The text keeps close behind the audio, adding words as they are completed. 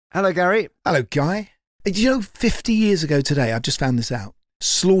Hello, Gary. Hello, Guy. Do you know, 50 years ago today, I've just found this out,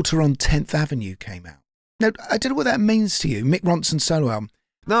 Slaughter on 10th Avenue came out. Now, I don't know what that means to you, Mick Ronson's solo album.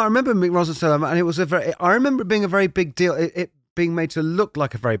 No, I remember Mick Ronson's solo album, and it was I remember it being a very big deal, it being made to look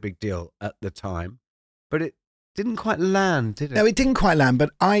like a very big deal at the time, but it didn't quite land, did it? No, it didn't quite land, but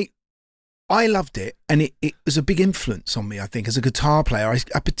I loved it, and it was a big influence on me, I think, as a guitar player.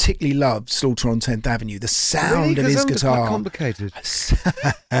 I particularly loved Slaughter on 10th Avenue, the sound of his guitar. Quite complicated.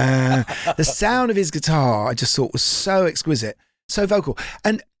 The sound of his guitar, I just thought was so exquisite, so vocal.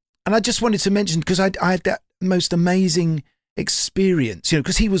 And I just wanted to mention, because I had that most amazing experience,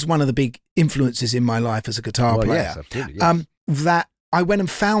 because he was one of the big influences in my life as a guitar player. Yes, absolutely, yes. That I went and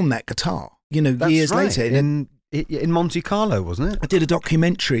found that guitar, That's years right. later. In Monte Carlo, wasn't it? I did a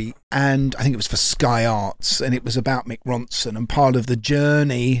documentary, and I think it was for Sky Arts, and it was about Mick Ronson, and part of the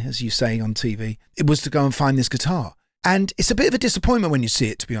journey, as you say on TV, it was to go and find this guitar. And it's a bit of a disappointment when you see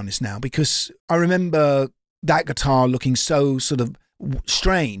it, to be honest now, because I remember that guitar looking so sort of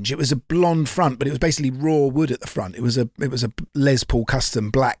strange. It was a blonde front, but it was basically raw wood at the front. It was a Les Paul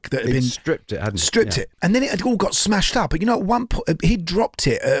custom black that had been stripped it, hadn't it? Stripped it, and then it had all got smashed up. But at one point he dropped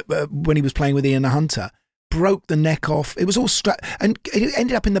it when he was playing with Ian the Hunter, broke the neck off. It was all and it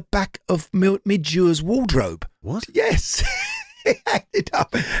ended up in the back of Midgeur's wardrobe. What? Yes, it ended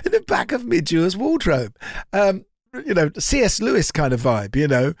up in the back of Midgeur's wardrobe. C.S. Lewis kind of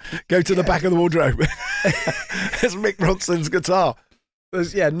vibe. Go to the back of the wardrobe. It's Mick Ronson's guitar.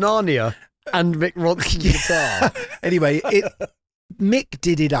 Narnia and Mick Ronson's guitar. Anyway, Mick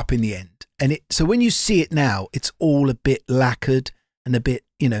did it up in the end, and so when you see it now, it's all a bit lacquered and a bit,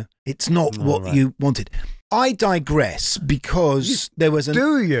 it's not what you wanted. I digress, because there was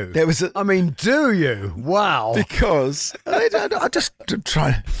do you? There was do you? Wow. Because I just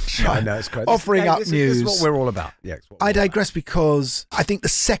try. I know, it's great. Offering up news. This is what we're all about. Yeah, I digress because I think the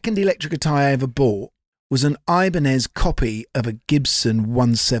second electric guitar I ever bought was an Ibanez copy of a Gibson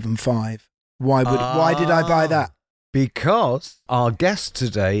 175. Why did I buy that? Because our guest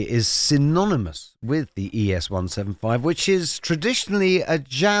today is synonymous with the ES-175, which is traditionally a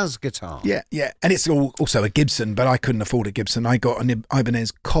jazz guitar. Yeah. And it's also a Gibson, but I couldn't afford a Gibson. I got an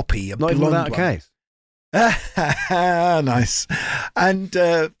Ibanez copy, Not even without a case. Nice. And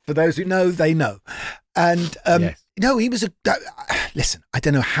for those who know, they know. And yes. He was listen, I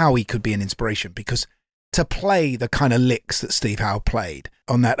don't know how he could be an inspiration, because to play the kind of licks that Steve Howe played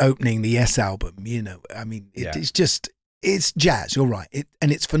on that opening, the Yes album, it's jazz, you're right.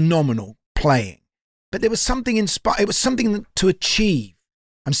 And it's phenomenal playing. But there was something it was something to achieve.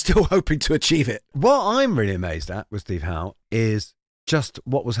 I'm still hoping to achieve it. What I'm really amazed at with Steve Howe is just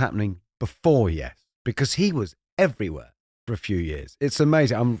what was happening before Yes, because he was everywhere for a few years. It's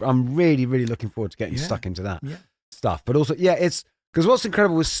amazing. I'm really, really looking forward to getting stuck into that stuff. But also, it's because what's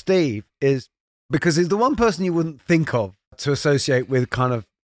incredible with Steve is because he's the one person you wouldn't think of to associate with kind of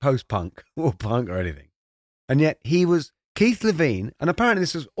post-punk or punk or anything. And yet he was Keith Levine, and apparently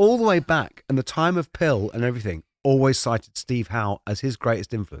this was all the way back in the time of Pill and everything, always cited Steve Howe as his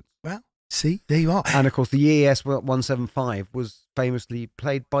greatest influence. Well, see, there you are. And of course, the ES-175 was famously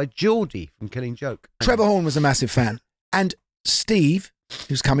played by Geordie from Killing Joke. Trevor Horn was a massive fan. And Steve,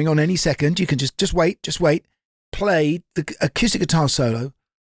 who's coming on any second, you can just wait, played the acoustic guitar solo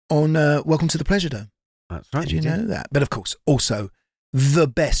on Welcome to the Pleasure Dome. That's right. Did you know that? But of course, also the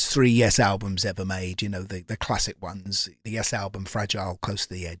best 3 Yes albums ever made, the classic ones, the Yes album, Fragile, Close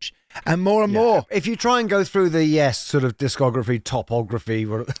to the Edge, and more and more. If you try and go through the Yes sort of discography, topography,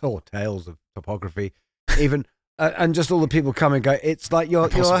 or tales of topography, even, and just all the people come and go, it's like your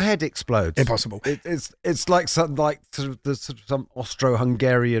head explodes. Impossible. It's like some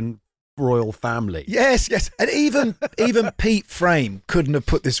Austro-Hungarian royal family. Yes. And even Pete Frame couldn't have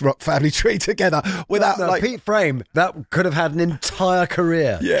put this rock family tree together without Pete Frame, that could have had an entire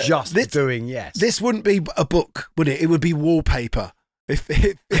career doing Yes. This wouldn't be a book, would it? It would be wallpaper if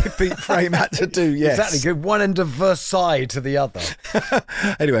Pete Frame had to do Yes. Exactly. Go one end of Versailles to the other.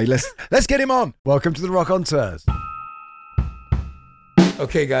 Anyway, let's get him on. Welcome to the Rockonteurs.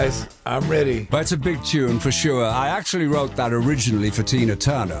 Okay, guys, I'm ready. That's a big tune for sure. I actually wrote that originally for Tina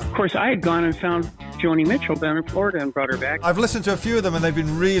Turner. Of course, I had gone and found Joni Mitchell down in Florida and brought her back. I've listened to a few of them and they've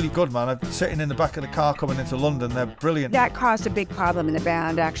been really good, man. I'm sitting in the back of the car coming into London. They're brilliant. That caused a big problem in the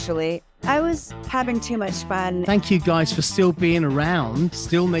band, actually. I was having too much fun. Thank you guys for still being around,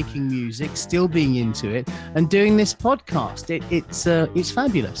 still making music, still being into it, and doing this podcast. It's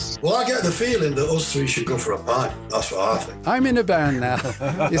fabulous. Well, I get the feeling that us three should go for a pint. That's what I think. I'm in a band now.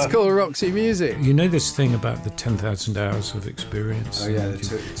 It's called Roxy Music. You know this thing about the 10,000 hours of experience? Oh, yeah.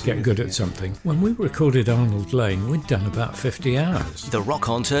 Get good at something. When we recorded Arnold Lane, we'd done about 50 hours. The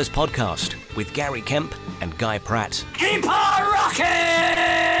Rockonteurs podcast with Gary Kemp and Guy Pratt. Keep on rocking!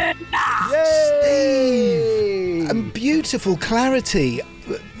 Steve! And beautiful clarity.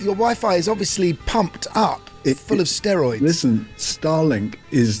 Your Wi-Fi is obviously pumped up, full of steroids. Listen, Starlink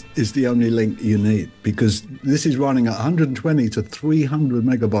is the only link you need, because this is running at 120 to 300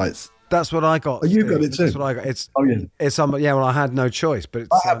 megabytes. That's what I got. Oh, you got it too. That's what I got. It's yeah. Well, I had no choice, but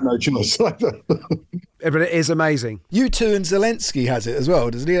I have no choice. but it is amazing. U2 and Zelensky has it as well,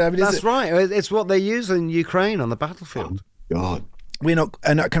 doesn't he? I mean, that's right. It's what they use in Ukraine on the battlefield. Oh, God. We're not,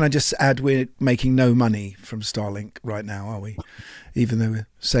 and can I just add, we're making no money from Starlink right now, are we? Even though we're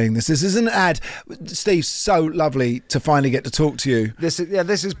saying this is an ad. Steve, so lovely to finally get to talk to you. This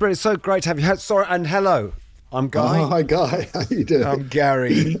is brilliant. So great to have you. Sorry, and hello. I'm Guy. Oh, hi, Guy. How you doing? I'm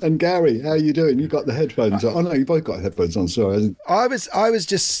Gary. And Gary, how are you doing? You got the headphones on. Oh, no, you both got headphones on. Sorry. I was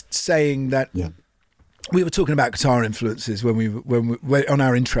just saying that we were talking about guitar influences when we on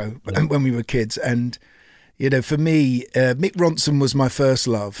our intro when we were kids, and you know, for me, Mick Ronson was my first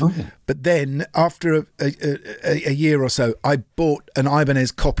love. Oh, yeah. But then after a year or so, I bought an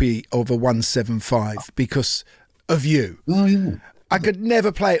Ibanez copy of a 175 because of you. Oh, yeah. I could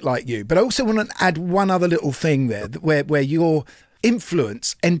never play it like you. But I also want to add one other little thing there, where your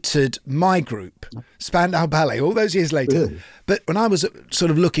influence entered my group, Spandau Ballet, all those years later. Really? But when I was sort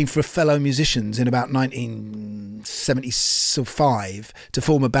of looking for fellow musicians in about 1975 to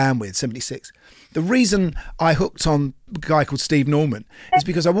form a band with, 76, the reason I hooked on a guy called Steve Norman is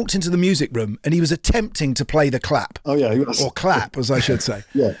because I walked into the music room and he was attempting to play the clap. Oh, yeah. He was. Or clap, as I should say.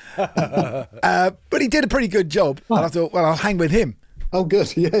 Yeah. But he did a pretty good job. Oh. And I thought, well, I'll hang with him. Oh,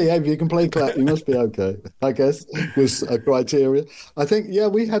 good. Yeah, if you can play clap, you must be okay, I guess, was a criteria. I think,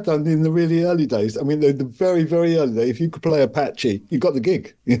 we had that in the really early days. I mean, the very, very early days, if you could play Apache, you got the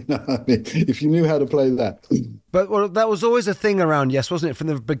gig. You know, I mean, if you knew how to play that. But that was always a thing around Yes, wasn't it? From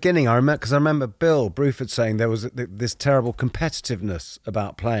the beginning, I remember Bill Bruford saying there was this terrible competitiveness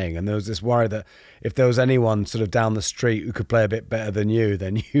about playing, and there was this worry that if there was anyone sort of down the street who could play a bit better than you,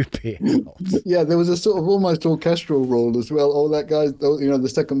 then you'd be out. Yeah, there was a sort of almost orchestral rule as well. Oh, that guy, you know, the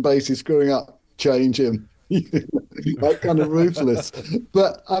second bass is screwing up, change him. That kind of ruthless.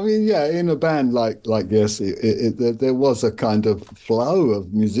 But I mean, in a band like Yes, there was a kind of flow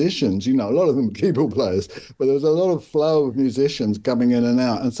of musicians. You know, a lot of them were keyboard players, but there was a lot of flow of musicians coming in and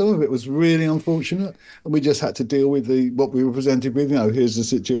out, and some of it was really unfortunate. And we just had to deal with what we were presented with. You know, here's the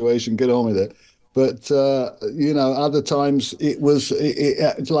situation, get on with it. But, other times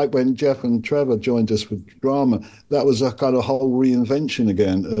it's like when Jeff and Trevor joined us with drama, that was a kind of whole reinvention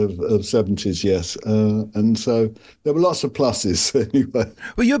again of 70s Yes. And so there were lots of pluses anyway.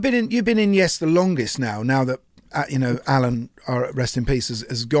 Well, you've been in Yes the longest now that, Alan, rest in peace,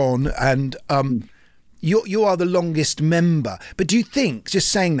 has gone. And you are the longest member. But do you think, just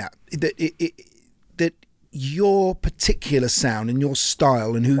saying that your particular sound and your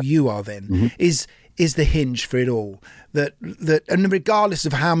style and who you are then is the hinge for it all, that and regardless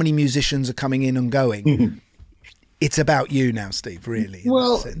of how many musicians are coming in and going, it's about you now, Steve, really, in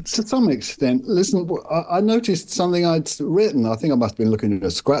that sense. To some extent. Listen, I noticed something I'd written. I think I must have been looking at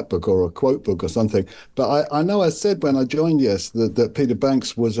a scrapbook or a quote book or something, but I know I said when I joined Yes that Peter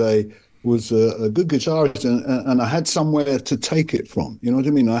Banks was a good guitarist, and I had somewhere to take it from. You know what I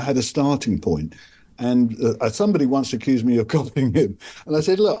mean? I had a starting point. And somebody once accused me of copying him. And I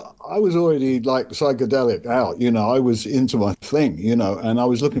said, look, I was already like psychedelic out, you know, I was into my thing, you know, and I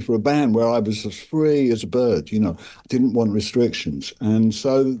was looking for a band where I was as free as a bird, you know, didn't want restrictions. And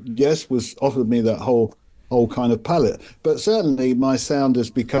so Yes was offered me that whole kind of palette. But certainly my sound has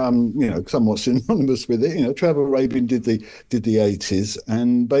become, you know, somewhat synonymous with it. You know, Trevor Rabin did the 80s.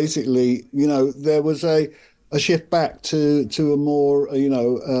 And basically, you know, there was a shift back to a more,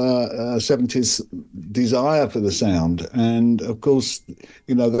 70s desire for the sound. And of course,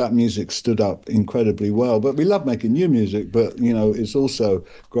 you know, that music stood up incredibly well. But we love making new music, but, you know, it's also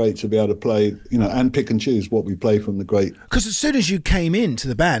great to be able to play, you know, and pick and choose what we play from the great. Because as soon as you came into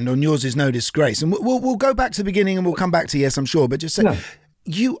the band on Yours Is No Disgrace, and we'll go back to the beginning and we'll come back to Yes, I'm sure, but just say,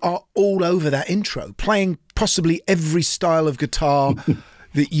 you are all over that intro, playing possibly every style of guitar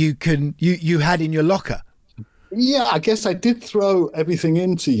that you had in your locker. Yeah, I guess I did throw everything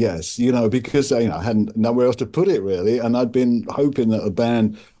into Yes, because I hadn't nowhere else to put it really, and I'd been hoping that a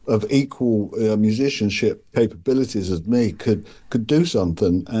band of equal musicianship capabilities as me could do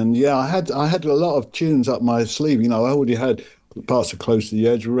something. And yeah, I had a lot of tunes up my sleeve. I already had parts of Close to the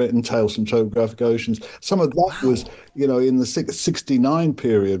Edge written, Tales from Topographic Oceans. Some of that was, in the 69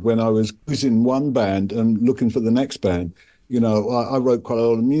 period when I was in one band and looking for the next band. I wrote quite a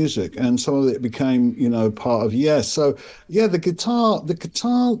lot of music, and some of it became, part of Yes. So yeah, the guitar,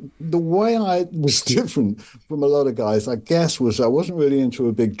 the way I was different from a lot of guys, I guess, was I wasn't really into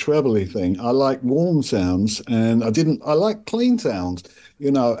a big trebly thing. I like warm sounds, and I like clean sounds,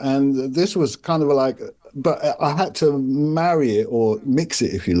 and this was kind of like, but I had to marry it or mix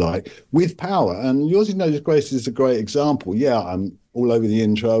it, if you like, with power. And Yours Is No Disgrace is a great example. Yeah, I'm all over the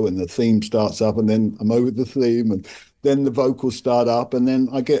intro and the theme starts up, and then I'm over the theme, and then the vocals start up, and then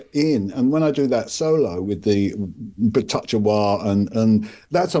I get in. And when I do that solo with the touch of wah, and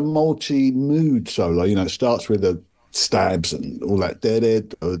that's a multi-mood solo. It starts with the stabs and all that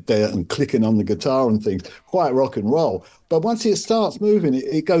and clicking on the guitar and things, quite rock and roll. But once it starts moving,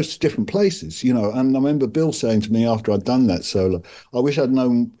 it goes to different places, And I remember Bill saying to me after I'd done that solo, I wish I'd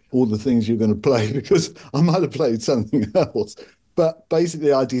known all the things you're going to play, because I might have played something else. But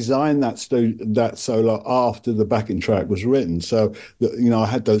basically, I designed that solo after the backing track was written. So, I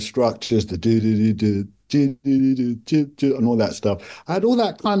had those structures, the do and all that stuff. I had all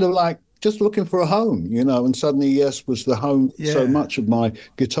that kind of like just looking for a home, and suddenly Yes was the home. Yeah. So much of my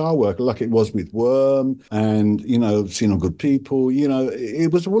guitar work, like it was with Worm and, Seen on Good People,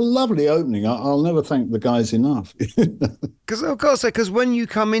 it was a lovely opening. I'll never thank the guys enough. Because I've got to say, because when you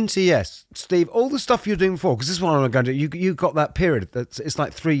come into Yes, Steve, all the stuff you're doing before, because this is what I'm going to do, you got that period, it's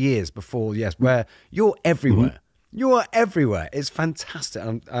like 3 years before Yes, where you're everywhere. Mm-hmm. You are everywhere. It's fantastic.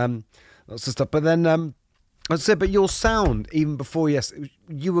 Lots of stuff. But then... I said, but your sound, even before Yes,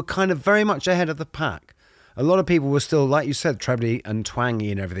 you were kind of very much ahead of the pack. A lot of people were still, like you said, trebly and twangy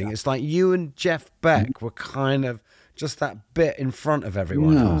and everything. It's like you and Jeff Beck were kind of just that bit in front of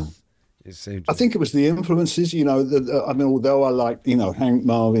everyone else. I think it was the influences, although I liked, Hank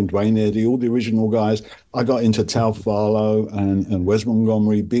Marvin, Dwayne Eddy, all the original guys, I got into Tal Farlow and Wes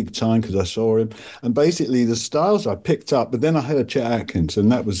Montgomery big time because I saw him. And basically the styles I picked up, but then I heard Chet Atkins,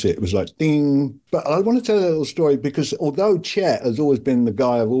 and that was it. It was like, ding. But I want to tell a little story, because although Chet has always been the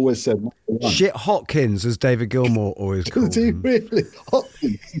guy I've always said... Shit Hopkins, as David Gilmour always called him. Really?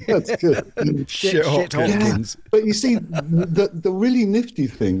 Hopkins? That's good. Shit Hopkins. Yeah. But you see, the really nifty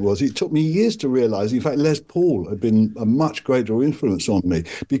thing was it took me years to realise, in fact, Les Paul had been a much greater influence on me,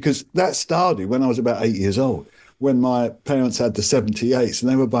 because that started when I was about 8 years old, when my parents had the 78s,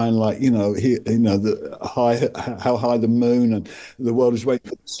 and they were buying like, the How High the Moon and The World Is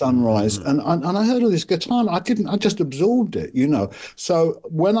Waiting for the Sunrise. And I heard all this guitar, and I just absorbed it, So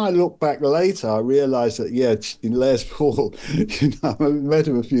when I look back later, I realized that, yeah, Les Paul, I met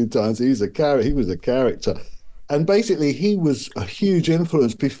him a few times. He was a character. And basically he was a huge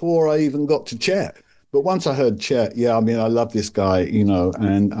influence before I even got to Chet. But once I heard Chet, I love this guy,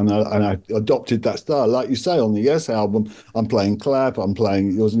 and I adopted that style. Like you say, on the Yes album, I'm playing Clap, I'm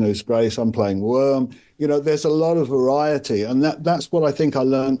playing Yours Is No Disgrace, I'm playing Worm. There's a lot of variety, and that's what I think I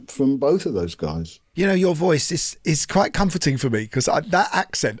learned from both of those guys. Your voice is quite comforting for me, because that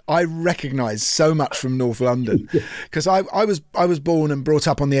accent I recognise so much from North London, because I was born and brought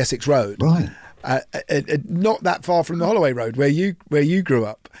up on the Essex Road, right? Not that far from the Holloway Road where you grew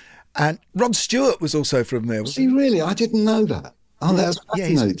up. And Rod Stewart was also from there. Was he really? I didn't know that. Oh, that's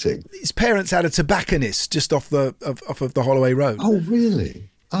fascinating. His parents had a tobacconist just off of the Holloway Road. Oh, really?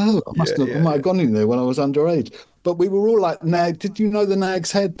 Oh, I might have gone in there when I was underage. But we were all like Nag. Did you know the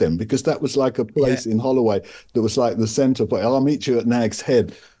Nag's Head then? Because that was like a place in Holloway that was like the centre point. I'll meet you at Nag's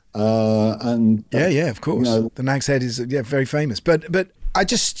Head. Of course. The Nag's Head is very famous. But I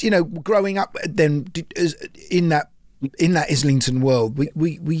just growing up then in that Islington world,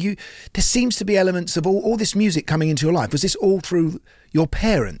 there seems to be elements of all this music coming into your life. Was this all through your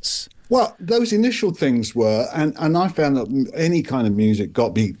parents? Well, those initial things were, and I found that any kind of music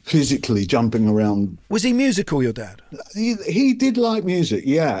got me physically jumping around. Was he musical, your dad? He did like music,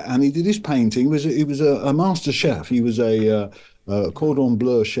 yeah, and he did his painting. He was a master chef. He was a cordon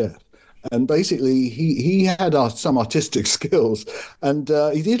bleu chef. And basically, he had some artistic skills, and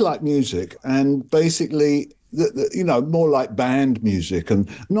he did like music, and basically... more like band music, and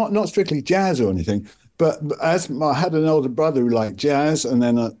not strictly jazz or anything. But as I had an older brother who liked jazz, and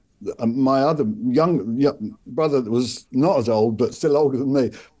then my other young brother that was not as old but still older than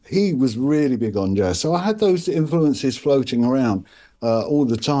me, he was really big on jazz. So I had those influences floating around. all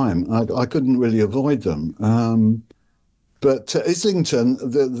the time. I couldn't really avoid them. But Islington,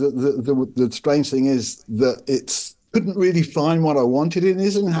 the strange thing is that it's couldn't really find what I wanted in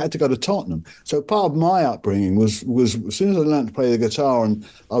Islington. I had to go to Tottenham. So part of my upbringing was as soon as I learned to play the guitar and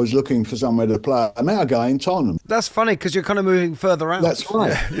I was looking for somewhere to play, I met a guy in Tottenham. That's funny because you're kind of moving further out. That's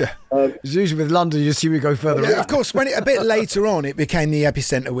right. Yeah. It's usually with London, you see we go further out. Of course, when a bit later on, it became the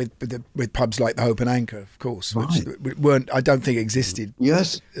epicentre with pubs like the Hope and Anchor, of course, which weren't, I don't think, existed.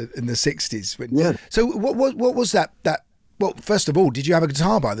 Yes. In the 60s. Yeah. So what was that? Well, first of all, did you have a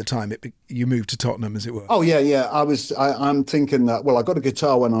guitar by the time you moved to Tottenham, as it were? Oh, yeah. I'm thinking that, well, I got a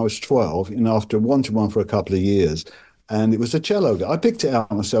guitar when I was 12, after wanting one for a couple of years. And it was a cello. I picked it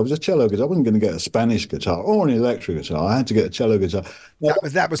out myself. It was a cello guitar. I wasn't going to get a Spanish guitar or an electric guitar. I had to get a cello guitar.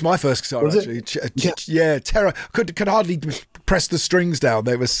 That was my first guitar, actually. Yeah, terror. Could hardly press the strings down.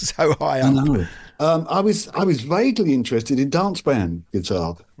 They were so high up. I know. I was vaguely interested in dance band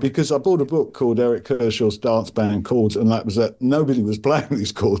guitar because I bought a book called Eric Kershaw's Dance Band Chords, and that was that nobody was playing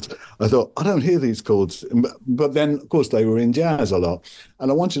these chords. I thought, I don't hear these chords. But then, of course, they were in jazz a lot. And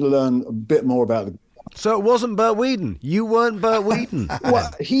I wanted to learn a bit more about the. So it wasn't Bert Weedon. You weren't Bert Weedon. Well,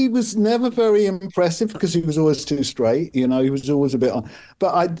 he was never very impressive because he was always too straight. He was always a bit on.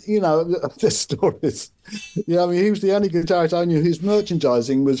 But the stories. Yeah, I mean, he was the only guitarist I knew whose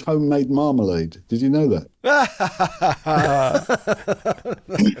merchandising was homemade marmalade. Did you know that?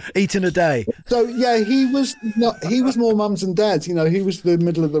 Eaten a day. So yeah, he was more mums and dads. He was the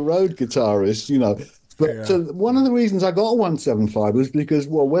middle of the road guitarist. But one of the reasons I got a 175 was because,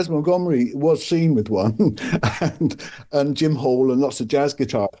 Wes Montgomery was seen with one, and Jim Hall and lots of jazz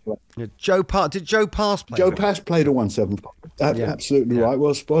guitarists. Yeah, did Joe Pass play? Joe Pass played a 175. Absolutely right,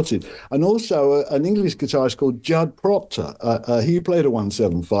 well spotted. And also an English guitarist called Judd Proctor. He played a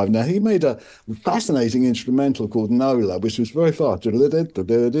 175. Now, he made a fascinating instrumental called Nola, which was very fast. And I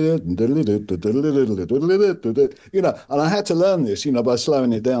had to learn this, by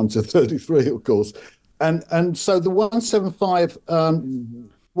slowing it down to 33, of course. And so the 175,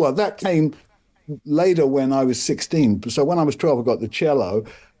 that came later when I was 16. So when I was 12, I got the cello.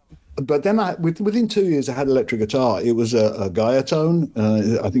 But then within 2 years, I had electric guitar. It was a Gaiatone.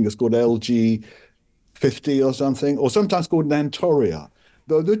 I think it's called LG 50 or something, or sometimes called Nantoria.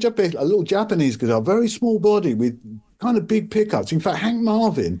 A little Japanese guitar, very small body with kind of big pickups. In fact, Hank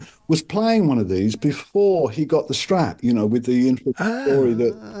Marvin was playing one of these before he got the Strat, with the interesting story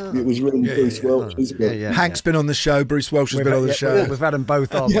that it was written Bruce Welch's. Hank's been on the show. Bruce Welch has been on the show. We've had them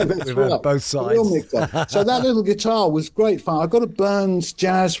both on. We've had both sides. So that little guitar was great fun. I got a Burns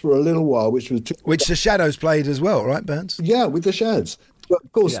Jazz for a little while, which the Shadows played as well, right, Burns? Yeah, with the Shads. But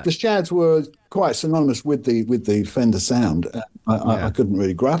of course, the Shads were quite synonymous with the Fender sound. I couldn't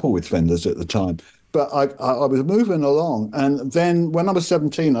really grapple with Fenders at the time. But I was moving along, and then when I was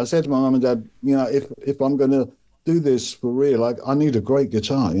 17, I said to my mum and dad, if I'm going to do this for real, I need a great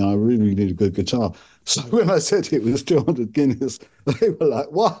guitar. I really need a good guitar. So when I said it was 200 guineas, they were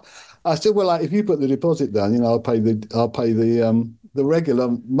like, "What?" I said, "Well, if you put the deposit down, I'll pay the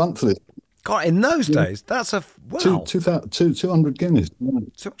regular monthly." God, in those days, that's a 200 guineas.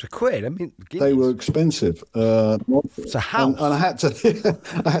 200 quid. I mean, guineas. They were expensive. It's a house, and I had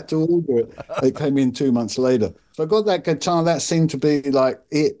to order it. It came in 2 months later. So I got that guitar. That seemed to be like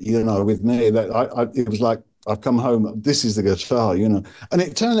it, with me. That it was like I've come home. This is the guitar, And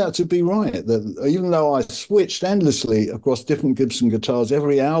it turned out to be right. That even though I switched endlessly across different Gibson guitars,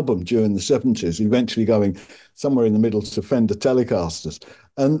 every album during the 70s, eventually going somewhere in the middle to Fender Telecasters.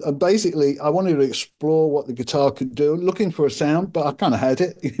 And basically, I wanted to explore what the guitar could do, looking for a sound, but I kind of had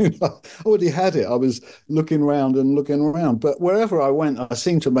it. I already had it. I was looking around. But wherever I went, I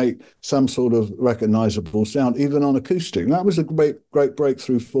seemed to make some sort of recognizable sound, even on acoustic. And that was a great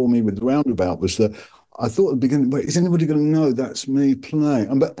breakthrough for me with Roundabout, was that I thought at the beginning, wait, is anybody going to know that's me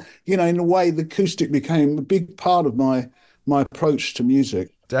playing? But, in a way, the acoustic became a big part of my approach to music.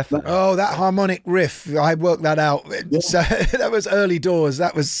 Definitely. Oh, that harmonic riff. I worked that out. Yeah. So that was early doors.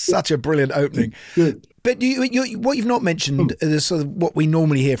 That was such a brilliant opening. Good. But what you've not mentioned is sort of what we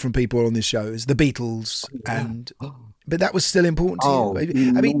normally hear from people on this show is the Beatles. But that was still important to you.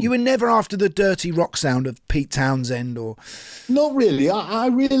 I mean, you were never after the dirty rock sound of Pete Townsend or... Not really. I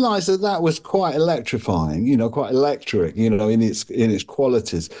realised that was quite electrifying, quite electric, in its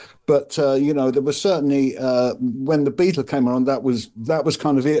qualities. But, there was certainly, when the Beatles came around, that was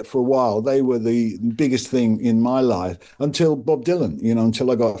kind of it for a while. They were the biggest thing in my life until Bob Dylan, until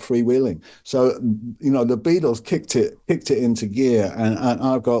I got freewheeling. So, the Beatles kicked it into gear, and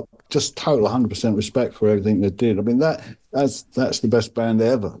I've got just total 100% respect for everything they did. I mean, that's the best band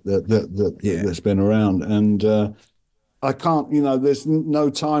ever that's been around. And I can't, there's no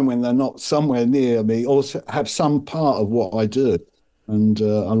time when they're not somewhere near me or have some part of what I do. And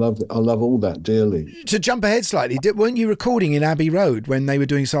I love all that dearly. To jump ahead slightly, weren't you recording in Abbey Road when they were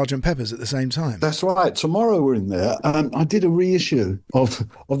doing Sgt. Pepper's at the same time? That's right. Tomorrow we're in there. I did a reissue of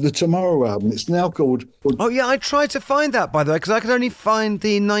the Tomorrow album. It's now called... Oh, yeah, I tried to find that, by the way, because I could only find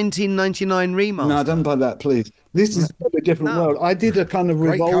the 1999 remaster. No, don't buy that, please. This is a different world. I did a kind of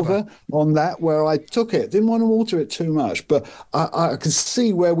revolver on that where I took it. Didn't want to alter it too much, but I could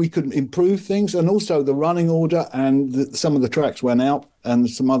see where we could improve things, and also the running order, and some of the tracks went out and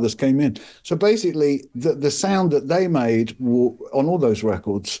some others came in. So basically, the sound that they made on all those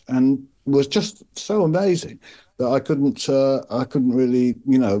records and was just so amazing that I couldn't really,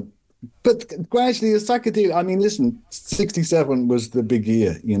 But gradually, the psychedelic. I mean, listen, '67 was the big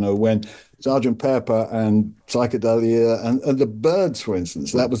year. When Sgt. Pepper and Psychedelia and the Byrds, for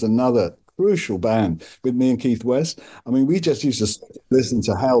instance, that was another crucial band with me and Keith West. I mean, we just used to listen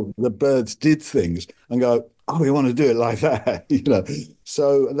to how the Byrds did things and go, "Oh, we want to do it like that,"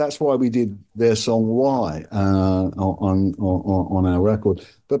 So that's why we did their song "Why" on our record.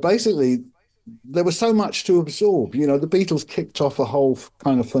 But basically, there was so much to absorb. The Beatles kicked off a whole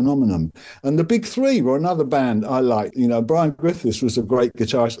kind of phenomenon. And the Big Three were another band I liked. Brian Griffiths was a great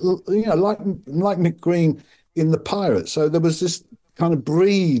guitarist, like Mick Green in the Pirates. So there was this kind of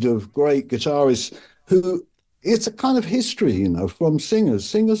breed of great guitarists who... It's a kind of history, from singers.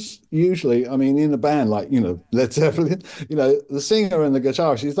 Singers usually, I mean, in a band like, Led Zeppelin, the singer and the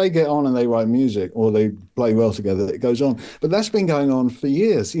guitarist, if they get on and they write music or they play well together, it goes on. But that's been going on for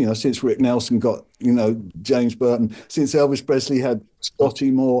years, since Rick Nelson got, James Burton, since Elvis Presley had Scotty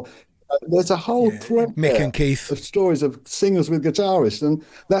Moore. There's a whole thread Mick and Keith of stories of singers with guitarists, and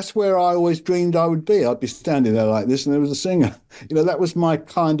that's where I always dreamed I would be. I'd be standing there like this, and there was a singer. That was my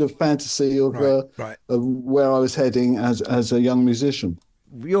kind of fantasy of of where I was heading as a young musician.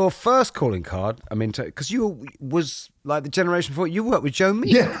 Your first calling card, I mean, because you was like the generation before. You worked with Joe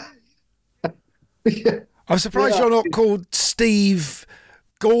Meek. Yeah. I'm surprised you're not called Steve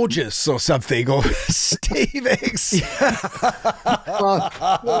Gorgeous or something, or Steve X.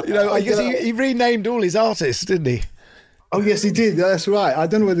 I guess he renamed all his artists, didn't he? Oh yes, he did. That's right. I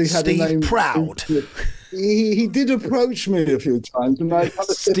don't know whether he had Steve a name. Proud. He did approach me a few times, and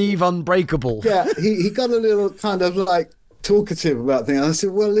Steve Unbreakable. Yeah, he got a little kind of like talkative about things. I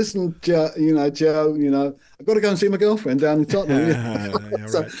said, "Well, listen, Joe, I've got to go and see my girlfriend down in Tottenham."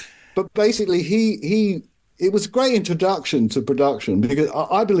 But basically, it was a great introduction to production, because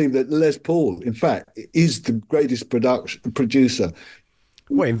I believe that Les Paul, in fact, is the greatest producer.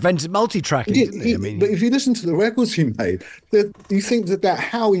 Well, invented multi-tracking, didn't he? But if you listen to the records he made, you think that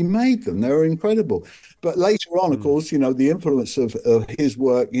how he made them, they were incredible. But later on, of course, the influence of his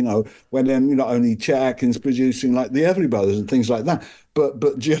work, when then only Chet Atkins producing like the Everly Brothers and things like that.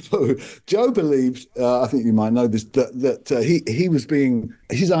 But Joe believed, I think you might know this, that he was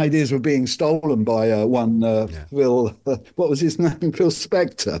his ideas were being stolen by Phil, what was his name? Phil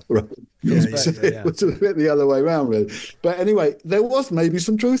Spector, right? It was a bit the other way around, really. But anyway, there was maybe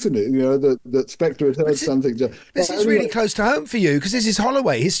some truth in it, that Spector had heard something. This is really close to home for you, because this is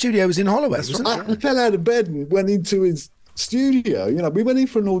Holloway. His studio was in Holloway, wasn't it? I fell out of bed and went into his studio. We went in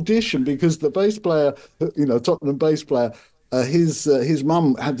for an audition because the bass player, Tottenham bass player, his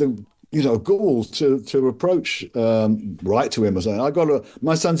mum had the gall to approach write to him or something.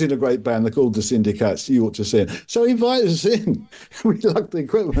 My son's in a great band. They're called the Syndicats. You ought to see it. So he invited us in. We lugged the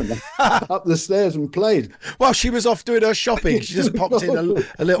equipment up the stairs and played. While she was off doing her shopping, she just popped in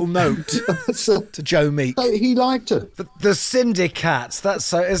a little note to Joe Meek. He liked it. The Syndicats. That's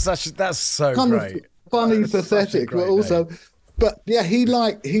so kind great. Of funny, pathetic, but also. Name. But yeah, he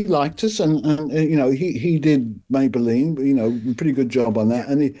liked us, and he did Maybelline, pretty good job on that,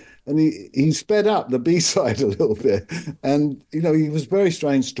 and he sped up the B-side a little bit, and he was very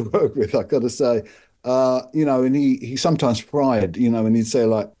strange to work with, I got to say, and he sometimes fried, and he'd say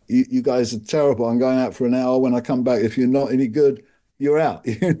like, you guys are terrible. I'm going out for an hour. When I come back, if you're not any good, you're out.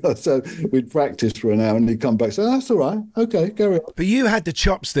 So we'd practice for an hour and he'd come back. So that's all right. Okay, carry on. But you had the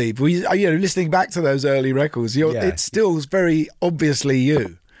chop, Steve. Listening back to those early records, it's still very obviously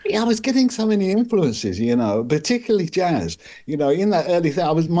you. Yeah, I was getting so many influences, particularly jazz. In that early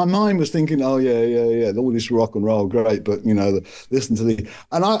thing, my mind was thinking, oh yeah, all this rock and roll, great, but listen to the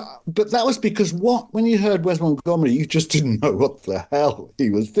but that was because when you heard Wes Montgomery, you just didn't know what the hell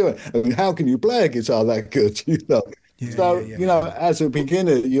he was doing. I mean, how can you play a guitar that good? As a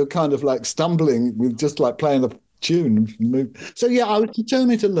beginner, you're kind of like stumbling with just like playing the tune. So yeah, I was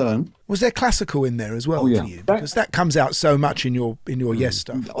determined to learn. Was there classical in there as well for you? Because that comes out so much in your Yes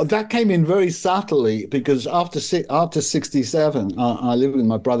stuff. That came in very subtly because after 67, I lived with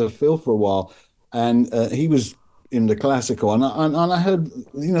my brother Phil for a while, and he was in the classical, and I heard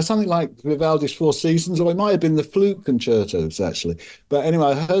something like Vivaldi's Four Seasons, or it might have been the flute concertos actually. But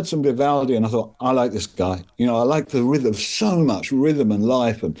anyway, I heard some Vivaldi, and I thought, I like this guy. I like the rhythm, so much rhythm and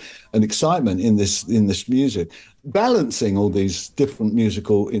life and excitement in this music. Balancing all these different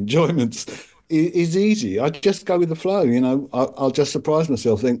musical enjoyments is easy. I just go with the flow. I'll just surprise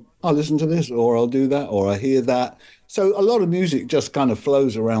myself, think, I'll listen to this, or I'll do that, or I hear that. So a lot of music just kind of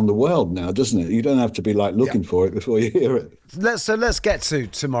flows around the world now, doesn't it? You don't have to be looking for it before you hear it. Let's get to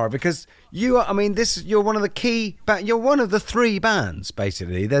tomorrow, because you're one of the key. You're one of the three bands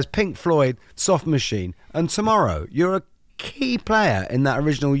basically. There's Pink Floyd, Soft Machine, and Tomorrow. You're a key player in that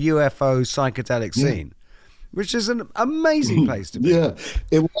original UFO psychedelic scene, which is an amazing place to be. Yeah,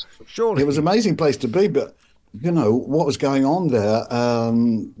 it was. Surely it was an amazing place to be, but. What was going on there?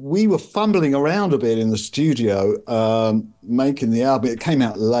 We were fumbling around a bit in the studio, making the album. It came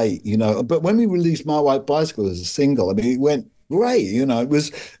out late, but when we released My White Bicycle as a single, it went great. It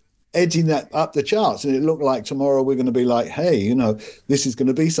was edging that up the charts, and it looked like tomorrow we're going to be like, hey, this is going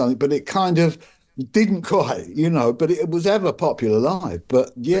to be something. But it kind of didn't quite, but it was ever popular live. But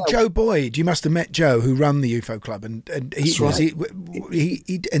Joe Boyd, you must have met Joe, who ran the UFO Club, and he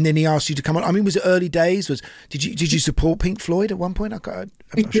and then he asked you to come on. Was it early days? Did you support Pink Floyd at one point? I'm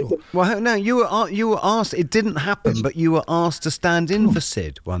not sure. Well, no, you were asked. It didn't happen, but you were asked to stand in for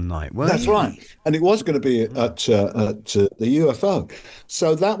Sid one night. That's right, and it was going to be at the UFO.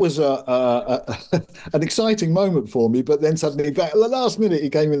 So that was an exciting moment for me. But then suddenly, at the last minute, he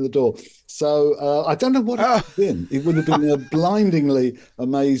came in the door. So I don't know what it would have been. It would have been a blindingly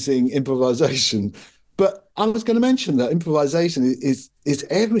amazing improvisation. But I was going to mention that improvisation is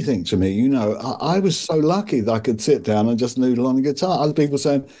everything to me. I was so lucky that I could sit down and just noodle on the guitar. Other people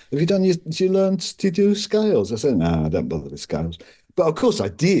saying, "Have you learned to do scales?" I said, "No, I don't bother with scales." But of course I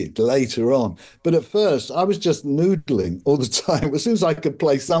did later on. But at first I was just noodling all the time. As soon as I could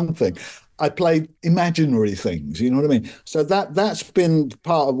play something, I played imaginary things, you know what I mean? So that's been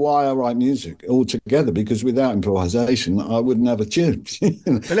part of why I write music altogether, because without improvisation, I wouldn't have a tune.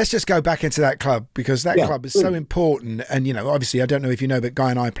 But let's just go back into that club, because that club is so important. And, obviously, I don't know if you know, but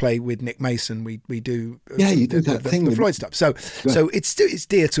Guy and I play with Nick Mason. We do the Floyd stuff. So it's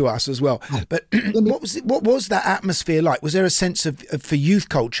dear to us as well. But what was that atmosphere like? Was there a sense of for youth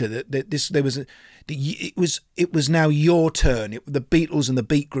culture that it was now your turn? The Beatles and the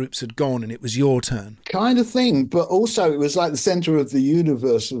beat groups had gone, and it was your turn, kind of thing. But also, it was like the center of the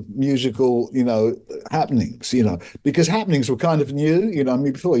universe of musical, happenings. Because happenings were kind of new.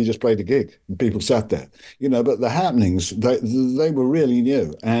 Before you just played a gig and people sat there. But the happenings they were really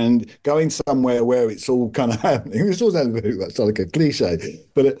new, and going somewhere where it's all kind of happening. It's all that's like a cliche,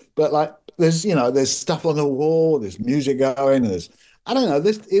 but like there's stuff on the wall, there's music going, I don't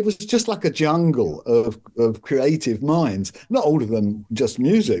know. It was just like a jungle of creative minds. Not all of them just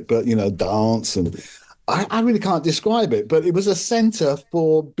music, but dance, and I really can't describe it. But it was a centre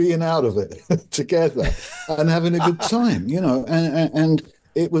for being out of it together and having a good time. And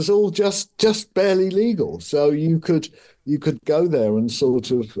it was all just barely legal, so you could go there and sort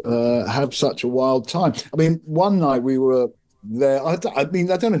of have such a wild time. One night we were there. I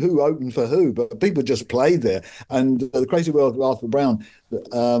don't know who opened for who, but people just played there. And The Crazy World of Arthur Brown,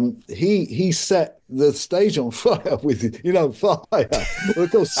 he set the stage on fire with fire. Well,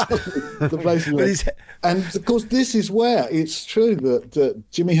 of course, the place and of course, this is where it's true that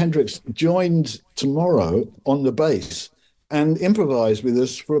Jimi Hendrix joined Tomorrow on the bass and improvised with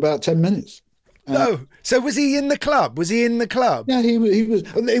us for about 10 minutes. No. So was he in the club? Yeah, he was.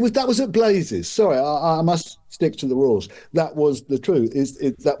 That was at Blazes. Sorry, I must stick to the rules. That was the truth.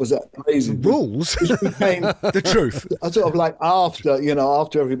 That was at Blazes. Rules? Which became the truth. Sort of like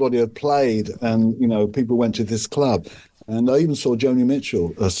after everybody had played and, people went to this club. And I even saw Joni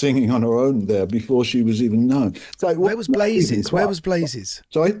Mitchell singing on her own there before she was even known. So where was Blazes?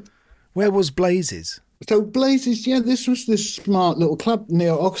 Sorry? Where was Blazes? So Blazes, this was this smart little club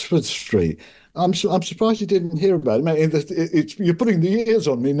near Oxford Street. I'm surprised you didn't hear about it. Mate, you're putting the years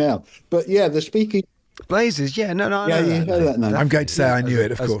on me now. But the speaking Blazes, you heard that name. I'm going to say I knew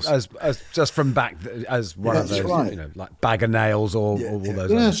it, of course. As just from back as one of those, right. Like Bag of Nails or all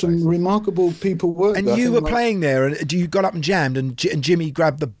those. Yeah, some places. Remarkable people worked and there. And you were playing there, and you got up and jammed, and Jimmy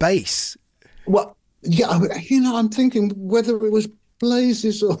grabbed the bass. Well, I'm thinking whether it was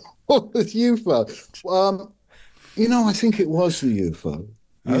Blazes or the UFO. I think it was the UFO.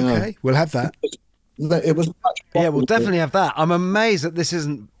 Okay, we'll have that. It was much. Yeah, we'll definitely have that. I'm amazed that this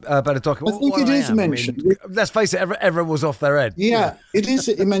isn't about a document. I think it is mentioned. I mean, let's face it, everyone was off their head. Yeah, it is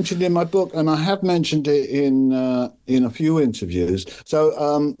mentioned in my book, and I have mentioned it in a few interviews.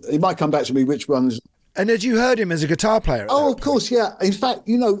 So it might come back to me which ones. And had you heard him as a guitar player? Oh, of course, yeah. In fact,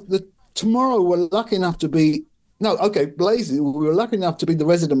 Tomorrow we're lucky enough to be. No, okay, Blazes. We were lucky enough to be the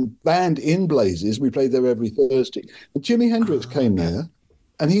resident band in Blazes. We played there every Thursday. And Jimi Hendrix came there,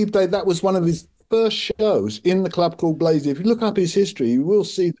 and he played. That was one of his first shows in the club called Blazes. If you look up his history, you will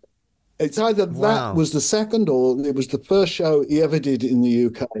see it's either that was the second or it was the first show he ever did in the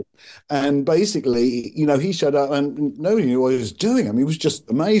UK. And basically, he showed up and nobody knew what he was doing. I mean, it was just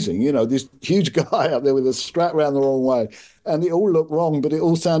amazing. This huge guy up there with a strap around the wrong way. And it all looked wrong, but it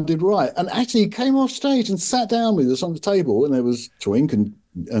all sounded right. And actually, he came off stage and sat down with us on the table. And there was Twink and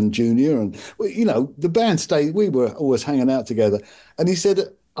Junior. And, the band stayed. We were always hanging out together. And he said,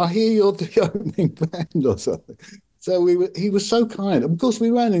 I hear you're the opening band or something. So he was so kind. Of course,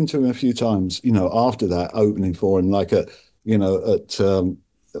 we ran into him a few times, after that opening for him, like at the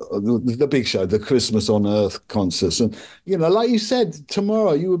big show, the Christmas on Earth concerts. And, like you said,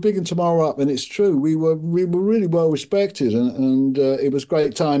 Tomorrow, you were bigging Tomorrow up, and it's true. We were really well respected, and it was a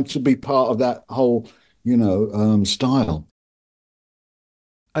great time to be part of that whole, style.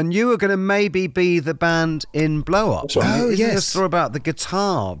 And you were going to maybe be the band in Blow Up. Oh, yes. The story about the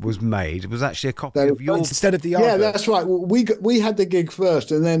guitar was made. It was actually a copy of yours. Instead of the Yardbirds. Yeah, that's right. Well, we had the gig first,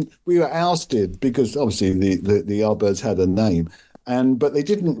 and then we were ousted because obviously the Yardbirds had a name. But they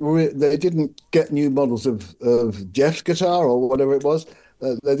didn't get new models of Jeff's guitar or whatever it was.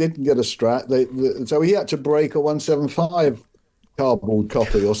 They didn't get a Strat. So he had to break a 175 cardboard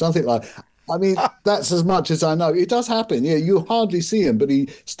copy or something like that. I mean, that's as much as I know. It does happen. Yeah, you hardly see him, but he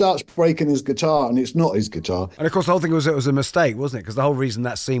starts breaking his guitar, and it's not his guitar. And of course, the whole thing was it was a mistake, wasn't it? Because the whole reason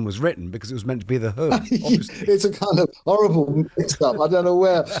that scene was written because it was meant to be the hood. Obviously. It's a kind of horrible mix-up. I don't know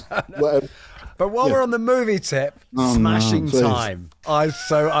where. But while we're on the movie tip, Smashing Time. I'd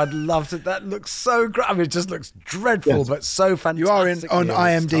love to. That looks so great. I mean, it just looks dreadful, but so fantastic. You are on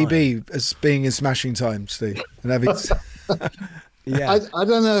IMDb as being in Smashing Time, Steve. And yeah, I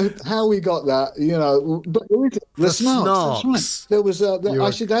don't know how we got that, but the Snarks. Right. There was I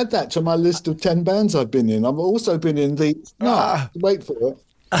should add that to my list of 10 bands I've been in. I've also been in the Snarks. Wait for it.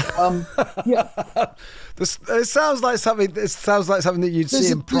 Yeah. It sounds like something. It sounds like something that you'd see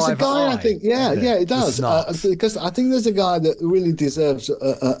in Private Eye. There's a guy, I think. Yeah, it does. Because I think there's a guy that really deserves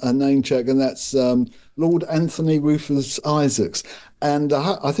a name check, and that's Lord Anthony Rufus Isaacs, and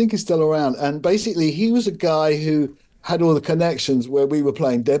I think he's still around. And basically, he was a guy who had all the connections where we were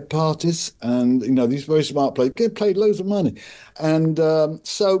playing dead parties, and these very smart players paid loads of money, and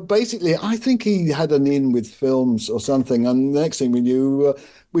so basically I think he had an in with films or something, and the next thing we knew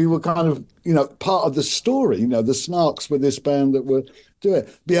we were kind of part of the story. The Snarks were this band that were doing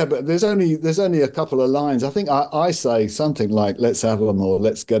it. Yeah, but there's only a couple of lines. I think I say something like "Let's have them" or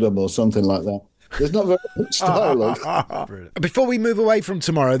 "Let's get them" or something like that. There's not very much dialogue. Before we move away from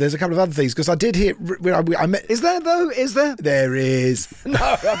Tomorrow, there's a couple of other things, because I did hear... I met, is there, though? Is there? There is. No,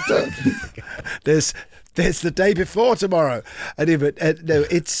 I'm joking. There's the day before Tomorrow. No,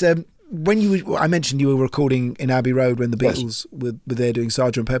 it's... I mentioned you were recording in Abbey Road when the Beatles were there doing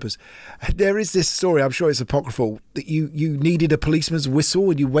Sgt. Pepper's. There is this story, I'm sure it's apocryphal, that you needed a policeman's whistle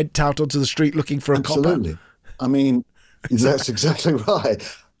and you went out onto the street looking for a copper. Absolutely. I mean, that's exactly right.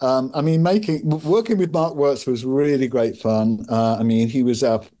 Working with Mark Wirtz was really great fun. He was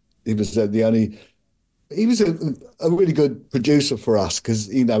a really good producer for us, because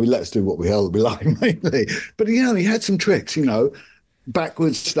he let us do what we like mainly. But he had some tricks,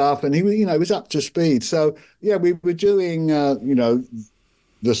 backwards stuff, and he was up to speed. So yeah, we were doing the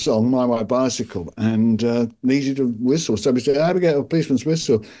song "My Bicycle" and needed a whistle. So we said, "How do we get a policeman's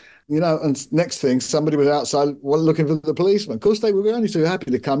whistle?" And next thing, somebody was outside looking for the policeman. Of course, they were only too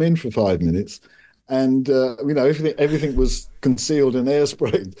happy to come in for 5 minutes. And, everything was concealed and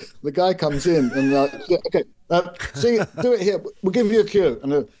airsprayed. The guy comes in and, okay, sing it, do it here. We'll give you a cue.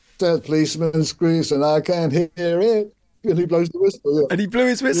 And the policeman screams, and I can't hear it. And he blows the whistle. Yeah. And he blew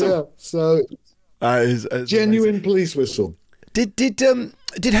his whistle? Yeah, so genuine amazing. Police whistle. Did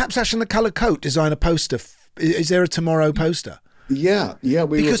Hapsash and the Colour Coat design a poster? Is there a Tomorrow poster? Yeah.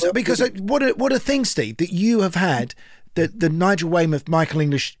 Because what a thing, Steve, that you have had the Nigel Weymouth, Michael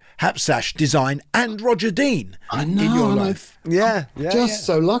English, Hapsash design and Roger Dean in your life.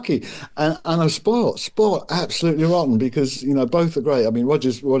 So lucky, and I'm spoilt absolutely rotten, because both are great. I mean,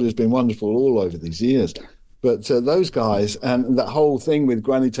 Roger's been wonderful all over these years, But those guys and that whole thing with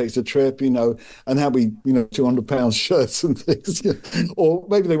Granny Takes a Trip, you know, and how we, you know, 200-pound shirts and things, or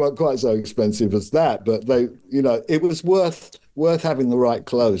maybe they weren't quite so expensive as that, but they, you know, it was worth having the right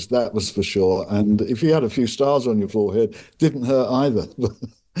clothes, that was for sure. And if you had a few stars on your forehead, didn't hurt either.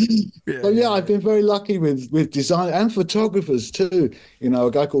 I've been very lucky with design and photographers too. You know,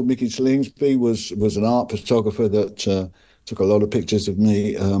 a guy called Mickey Slingsby was an art photographer that took a lot of pictures of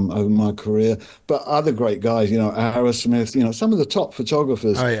me over my career. But other great guys, you know, Aerosmith, you know, some of the top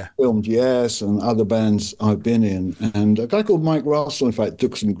photographers filmed Yes and other bands I've been in. And a guy called Mike Russell, in fact,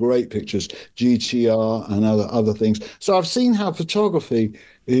 took some great pictures, GTR and other things. So I've seen how photography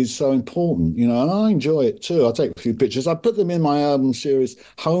is so important, you know, and I enjoy it too. I take a few pictures. I put them in my album series,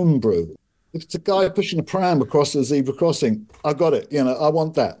 Homebrew. If it's a guy pushing a pram across the zebra crossing, I got it. You know, I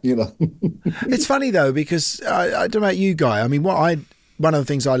want that. You know. It's funny though, because I don't know about you, Guy. I mean, one of the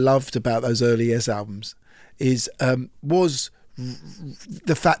things I loved about those early Yes albums is was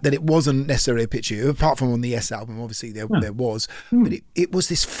the fact that it wasn't necessarily a picture. Apart from on the Yes album, obviously there was, but it was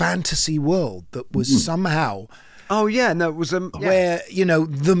this fantasy world that was somehow. Oh yeah, no, it was where you know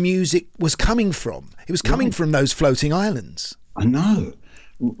the music was coming from. It was coming from those floating islands. I know.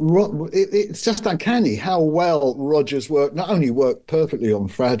 It's just uncanny how well Rogers not only worked perfectly on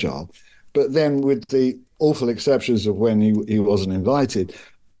Fragile, but then with the awful exceptions of when he wasn't invited,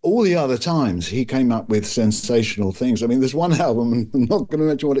 all the other times he came up with sensational things. I mean, there's one album, and I'm not going to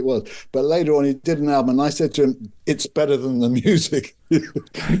mention what it was, but later on he did an album, and I said to him, it's better than the music.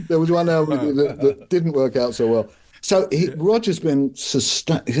 There was one album that didn't work out so well. So Rogers been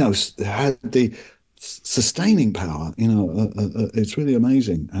had the sustaining power. You know, it's really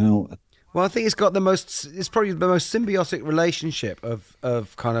amazing how. Well, I think it's got it's probably the most symbiotic relationship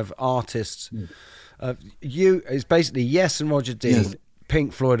of kind of artists. It's basically Yes and Roger Dean. Yes.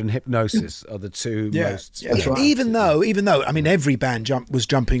 Pink Floyd and Hypnosis are the two most. Yeah. Right. Even though, I mean, every band was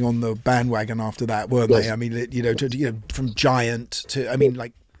jumping on the bandwagon after that, weren't they? I mean, you know, from Giant to, I mean,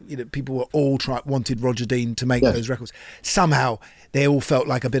 like, you know, people were all wanted Roger Dean to make those records. Somehow they all felt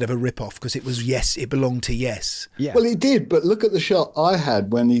like a bit of a rip-off because it was Yes, it belonged to Yes. Yeah. Well, it did, but look at the shot I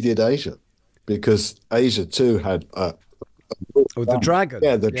had when he did Asia, because Asia too had the dragon.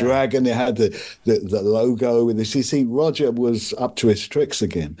 Yeah, the dragon. It had the logo with this. You see, Roger was up to his tricks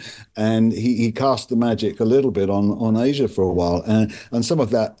again, and he cast the magic a little bit on Asia for a while, and some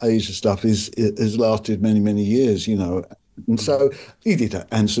of that Asia stuff has lasted many years, you know. And so he did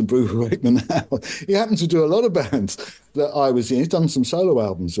Anson Brewer Wakeman. He happened to do a lot of bands that I was in. He's done some solo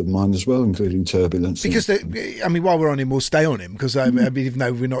albums of mine as well, including Turbulence. Because, I mean, while we're on him, we'll stay on him, because I mean, even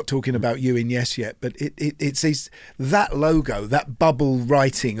though we're not talking about you in Yes yet, but it's that logo, that bubble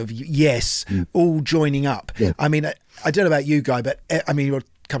writing of Yes, all joining up. Yeah. I mean, I don't know about you, Guy, but I mean, you're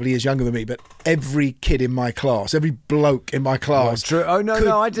couple of years younger than me, but every kid in my class, every bloke in my class. True. Oh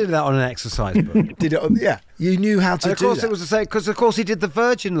no, I did that on an exercise book. Did it? Yeah, you knew how to. And of do course, that. it was the same, because of course he did the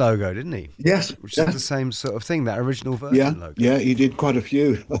Virgin logo, didn't he? Yes, which is the same sort of thing, that original Virgin logo. Yeah, he did quite a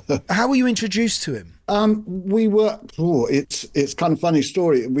few. How were you introduced to him? We were. It's kind of funny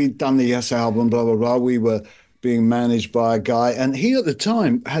story. We'd done the Yes album, blah blah blah. We were being managed by a guy, and he at the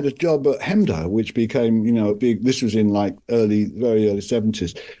time had a job at Hemdo, which became, you know, big. This was in like very early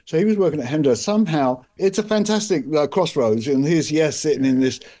 70s. So he was working at Hemdo. Somehow, it's a fantastic crossroads, and here's Yes sitting in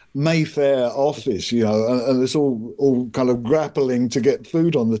this Mayfair office, you know, and it's all kind of grappling to get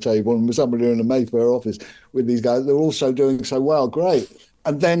food on the table, and with somebody in a Mayfair office with these guys, they're also doing so well, great.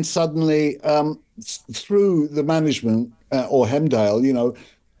 And then suddenly, through the management or Hemdale, you know,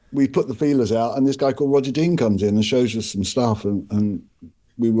 we put the feelers out, and this guy called Roger Dean comes in and shows us some stuff, and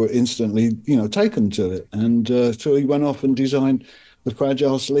we were instantly, you know, taken to it. And so he went off and designed the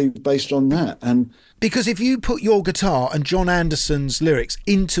Fragile sleeve based on that. And because if you put your guitar and John Anderson's lyrics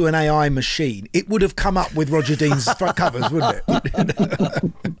into an AI machine, it would have come up with Roger Dean's front covers, wouldn't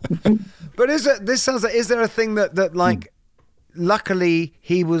it? But is there a thing that like, luckily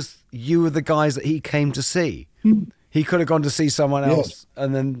you were the guys that he came to see? He could have gone to see someone else,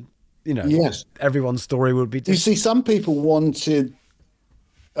 and then, you know, everyone's story would be different. You see, some people wanted,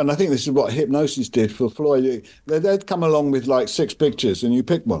 and I think this is what Hypnosis did for Floyd, they'd come along with like 6 pictures and you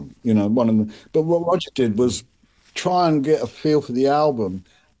pick one, you know, one of them. But what Roger did was try and get a feel for the album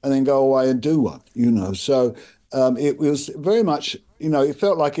and then go away and do one, you know. So it was very much, it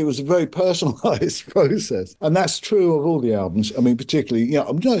felt like it was a very personalised process. And that's true of all the albums. I mean, particularly,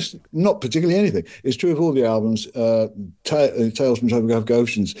 not particularly anything. It's true of all the albums. Tales from Topographic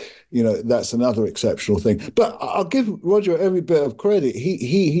Oceans, that's another exceptional thing. But I'll give Roger every bit of credit.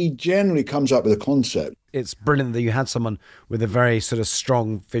 He generally comes up with a concept. It's brilliant that you had someone with a very sort of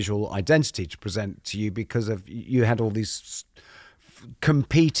strong visual identity to present to you, because of you had all these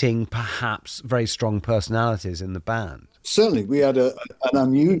competing, perhaps very strong personalities in the band. Certainly, we had an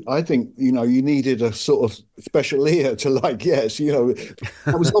unusual. I think you needed a sort of special ear to like. Yes,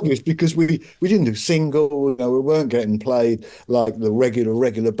 that was obvious because we didn't do single. We weren't getting played like the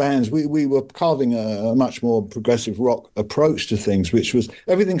regular bands. We were carving a much more progressive rock approach to things, which was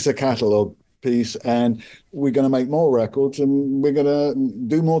everything's a catalogue piece, and we're going to make more records and we're going to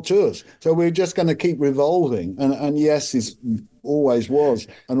do more tours. So we're just going to keep revolving. And yes, it always was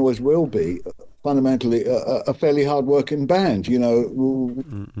and always will be fundamentally a fairly hard-working band.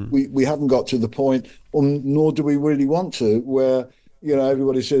 We haven't got to the point, nor do we really want to, where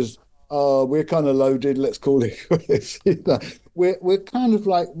everybody says, "Oh, we're kind of loaded. Let's call it quits." We're kind of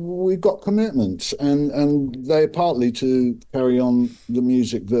like we've got commitments, and they're partly to carry on the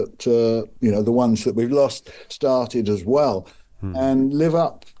music that the ones that we've lost started as well, and live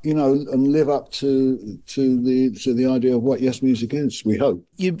up to the idea of what Yes Music is. We hope.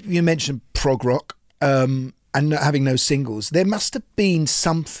 You mentioned prog rock and having no singles. There must have been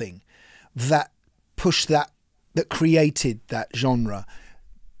something that pushed that created that genre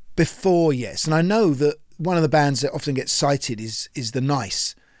before Yes, and I know that one of the bands that often gets cited is The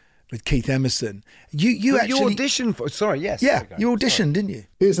Nice with Keith Emerson. You actually auditioned for. Sorry, yes. Yeah, you auditioned, didn't you?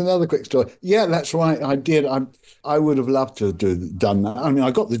 Here's another quick story. Yeah, that's right. I did. I would have loved to have done that. I mean,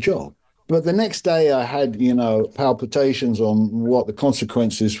 I got the job, but the next day I had palpitations on what the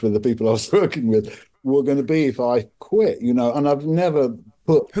consequences for the people I was working with were going to be if I quit. And I've never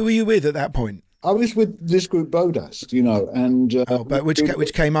put. Who were you with at that point? I was with this group Bodast, and but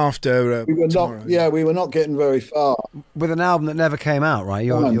which came after. We were not. Yeah, we were not getting very far with an album that never came out, right?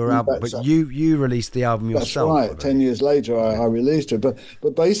 Your album, but you released the album yourself. That's right. 10 years later, I released it.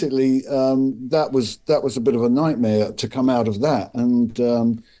 But basically, that was a bit of a nightmare to come out of that and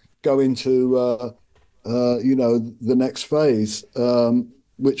go into the next phase,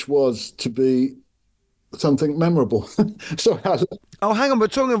 which was to be something memorable. Oh, hang on,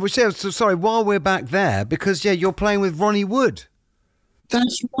 but talking of which, sorry, while we're back there, because you're playing with Ronnie Wood.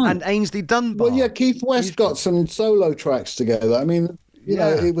 That's right. And Ainsley Dunbar. Well, yeah, Keith West got some solo tracks together. I mean,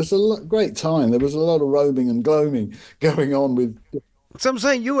 it was a great time. There was a lot of roaming and gloaming going on with. So I'm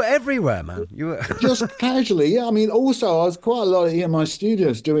saying you were everywhere, man. You were just casually, yeah. I mean, also I was quite a lot in my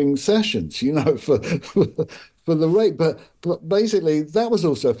studios doing sessions, for the rate, but basically that was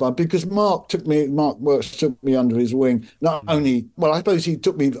also fun because Mark Works took me under his wing. Not only, well, I suppose he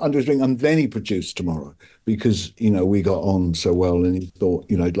took me under his wing and then he produced Tomorrow because we got on so well and he thought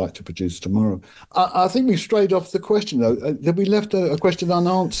he'd like to produce Tomorrow. I think we strayed off the question though. We left a question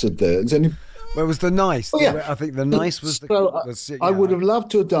unanswered there. Is any? Well, it was The Nice. Oh, yeah. I think The Nice was the. I would have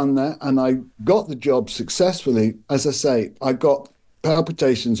loved to have done that, and I got the job successfully. As I say, I got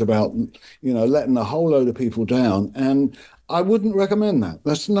palpitations about letting a whole load of people down, and I wouldn't recommend that.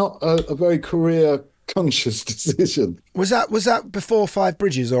 That's not a very career conscious decision. Was that before Five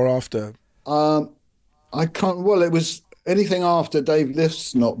Bridges or after? I can't. Well, it was anything after Dave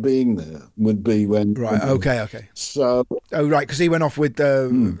Lift's not being there would be when. Right. Okay. So. Oh, right, because he went off with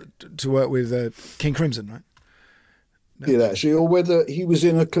to work with King Crimson, right? No. Actually, or whether he was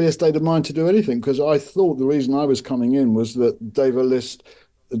in a clear state of mind to do anything, because I thought the reason I was coming in was that Dave List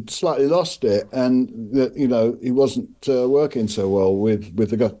had slightly lost it and that, he wasn't working so well with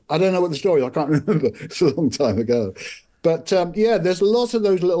the guy. I don't know what the story is. I can't remember. It's a long time ago. But, there's lots of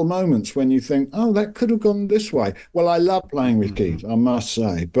those little moments when you think, oh, that could have gone this way. Well, I love playing with Keith, I must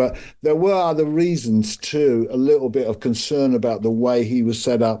say. But there were other reasons, too, a little bit of concern about the way he was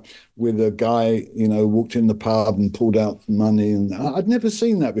set up with a guy, walked in the pub and pulled out money. And I'd never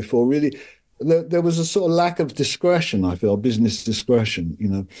seen that before, really. There was a sort of lack of discretion, I feel, business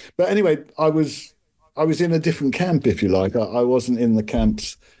discretion, But anyway, I was in a different camp, if you like. I wasn't in the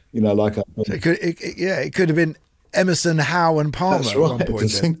camps, like I... So it could have been Emerson, Howe and Palmer. That's right. At one point,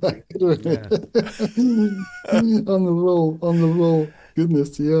 on the roll.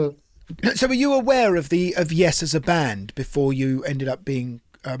 Goodness, yeah. So were you aware of Yes as a band before you ended up being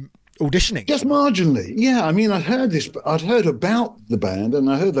auditioning? Just marginally, yeah. I mean, I'd heard about the band and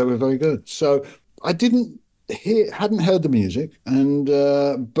I heard they were very good. So I hadn't heard the music, and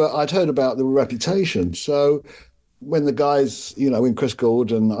but I'd heard about the reputation. So when the guys, when Chris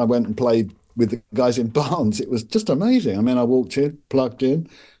called and I went and played with the guys in Barnes. It was just amazing. I mean, I walked in, plugged in.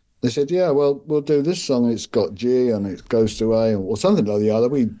 They said, yeah, well, we'll do this song. It's got G and it goes to A or something or the other.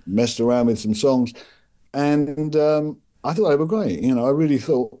 We messed around with some songs. And I thought they were great. You know, I really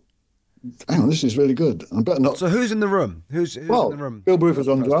thought, hang on, this is really good. I better not. So who's in the room? Who's in the room? Bill Bruford's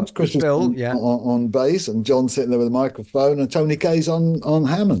on drums, Chris is on bass, and John sitting there with a microphone, and Tony Kaye's on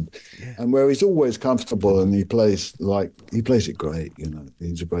Hammond. Yeah. And where he's always comfortable, and he plays it great. You know,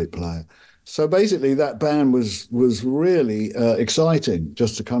 he's a great player. So basically, that band was really exciting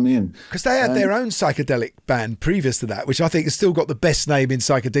just to come in. Because they had their own psychedelic band previous to that, which I think has still got the best name in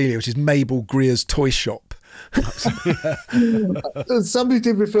psychedelia, which is Mabel Greer's Toy Shop. Somebody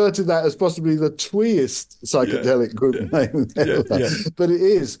did refer to that as possibly the tweest psychedelic group name ever. But it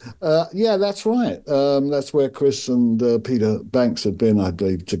is. That's right. That's where Chris and Peter Banks had been, I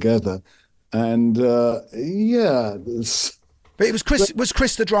believe, together. And but it was Chris. Was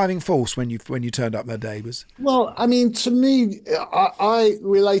Chris the driving force when you turned up that day? Well, I mean, to me, I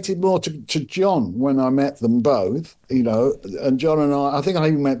related more to John when I met them both. You know, and John and I think I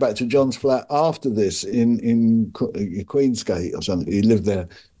even went back to John's flat after this in Queensgate or something. He lived there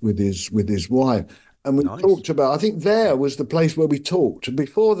with his wife, and we talked about. I think there was the place where we talked.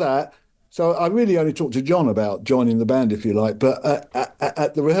 Before that. So I really only talked to John about joining the band, if you like. But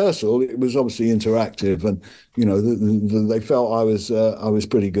at the rehearsal, it was obviously interactive, and you know they felt I was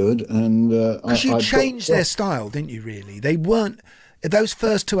pretty good. And because you changed their style, didn't you? Really, they weren't. Those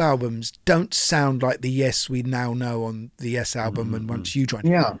first two albums don't sound like the Yes we now know on the Yes album, and once you joined,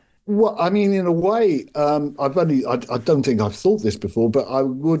 Well, I mean, in a way, I don't think I've thought this before, but I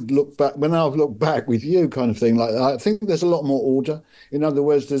would look back, when I've looked back with you kind of thing, like I think there's a lot more order. In other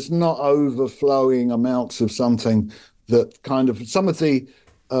words, there's not overflowing amounts of something that kind of, some of the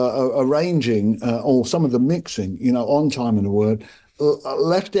arranging or some of the mixing, you know, on Time and a Word,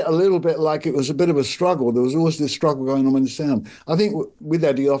 left it a little bit like it was a bit of a struggle. There was always this struggle going on in the sound. I think with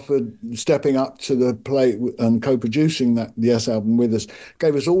Eddie Offord stepping up to the plate and co-producing the Yes album with us,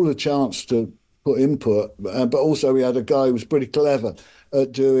 gave us all a chance to put input, but also we had a guy who was pretty clever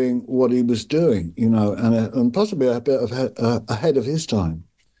at doing what he was doing, you know, and possibly a bit ahead of his time.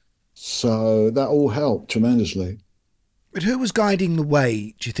 So that all helped tremendously. But who was guiding the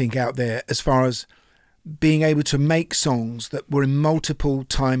way, do you think, out there as far as being able to make songs that were in multiple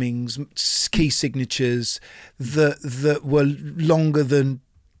timings, key signatures that were longer than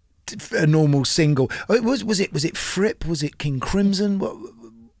a normal single? Was it Fripp? Was it King Crimson?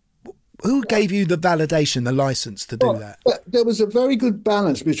 Who gave you the validation, the license to do that? There was a very good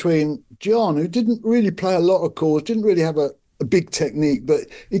balance between John, who didn't really play a lot of chords, didn't really have a big technique, but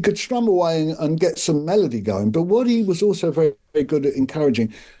he could strum away and get some melody going. But what he was also very, very good at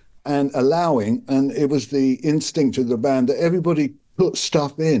encouraging and allowing, and it was the instinct of the band that everybody put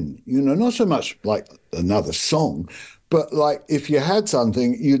stuff in, you know, not so much like another song, but like if you had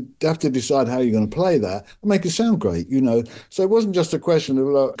something, you'd have to decide how you're going to play that and make it sound great, you know. So it wasn't just a question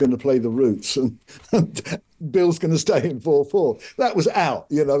of going to play the Roots and Bill's going to stay in 4/4. That was out,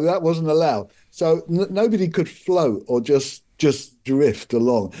 you know, that wasn't allowed. So nobody could float or just drift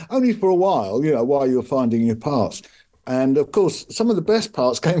along, only for a while, you know, while you're finding your parts. And of course, some of the best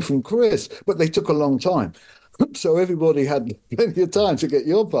parts came from Chris, but they took a long time. So everybody had plenty of time to get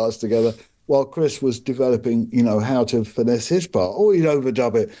your parts together while Chris was developing, you know, how to finesse his part. Or he'd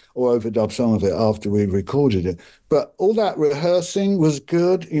overdub it or overdub some of it after we recorded it. But all that rehearsing was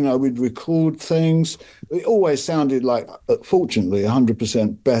good. You know, we'd record things. It always sounded like, fortunately,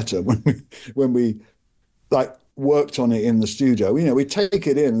 100% better when we like, worked on it in the studio. You know, we take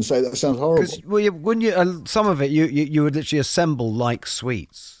it in and say that sounds horrible. Wouldn't you? Some of it you would literally assemble like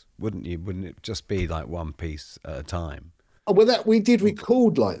suites, wouldn't you? Wouldn't it just be like one piece at a time? Oh, well, we did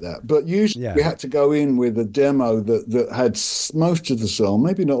record like that, but usually we had to go in with a demo that had most of the song,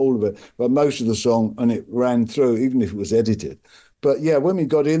 maybe not all of it, but most of the song, and it ran through, even if it was edited. But yeah, when we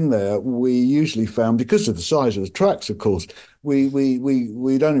got in there, we usually found, because of the size of the tracks, of course,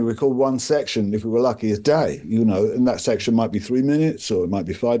 we'd only record one section if we were lucky a day, you know, and that section might be 3 minutes, or it might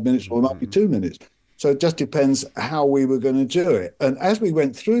be 5 minutes, or it might be 2 minutes. So it just depends how we were going to do it. And as we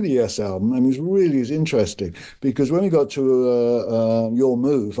went through the Yes album, it was really interesting, because when we got to Your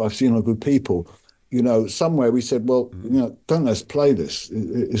Move, I've Seen All Good People, you know, somewhere we said, well, you know, don't let's play this.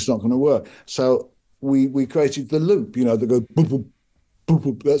 It's not going to work. So we created the loop, you know, that go boop, boop, boop,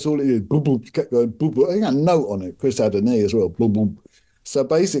 boop. That's all it is. Boop, boop, kept going boop, boop. I think I had a note on it. Chris had an E as well. Boop, boop. So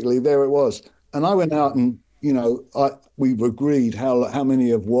basically there it was. And I went out and we've agreed how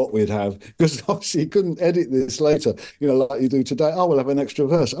many of what we'd have, because obviously you couldn't edit this later, like you do today. Oh, we'll have an extra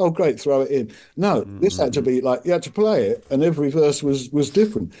verse. Oh, great, throw it in. No, this had to be like, you had to play it, and every verse was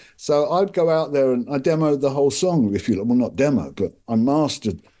different. So I'd go out there and I demoed the whole song, if you like. Well, not demo, but I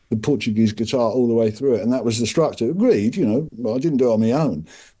mastered the Portuguese guitar all the way through it, and that was the structure. Agreed, well, I didn't do it on my own,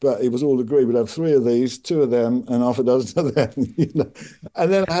 but it was all agreed. We'd have 3 of these, 2 of them, and half a dozen of them,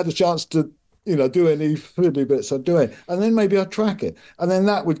 And then I had a chance to do any fiddly bits I'd do it. And then maybe I'd track it. And then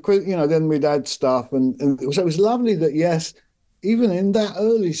that would, then we'd add stuff. And so it was lovely that, yes, even in that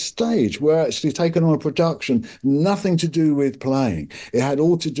early stage, we're actually taking on a production, nothing to do with playing. It had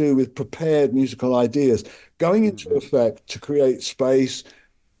all to do with prepared musical ideas, going into effect to create space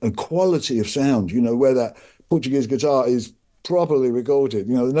and quality of sound, where that Portuguese guitar is properly recorded.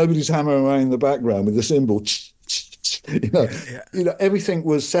 Nobody's hammering away in the background with the cymbal. Everything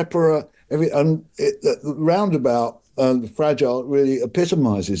was separate. The roundabout and Fragile really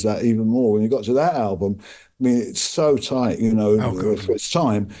epitomizes that even more. When you got to that album, I mean, it's so tight, for its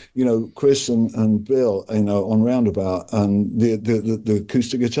time, Chris and Bill, on Roundabout, and the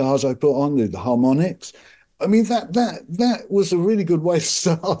acoustic guitars I put on, the harmonics. I mean, that was a really good way to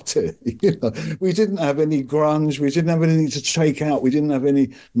start it. We didn't have any grunge. We didn't have anything to take out. We didn't have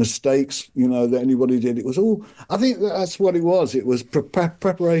any mistakes, that anybody did. It was all, I think that's what it was. It was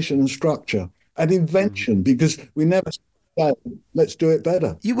preparation and structure and invention, because we never said, let's do it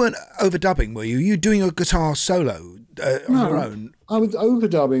better. You weren't overdubbing, were you? You doing a guitar solo on your own?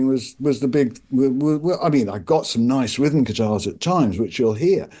 Overdubbing was the big. I mean, I got some nice rhythm guitars at times, which you'll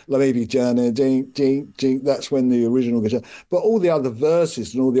hear, like maybe ding, ding, ding. That's when the original guitar. But all the other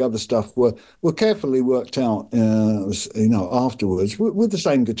verses and all the other stuff were carefully worked out, afterwards with the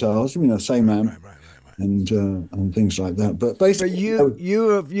same guitars, same amp. Right. And things like that. But basically,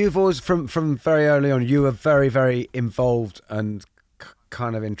 you've always from very early on, you were very, very involved and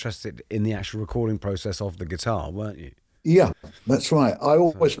kind of interested in the actual recording process of the guitar, weren't you? Yeah, that's right. I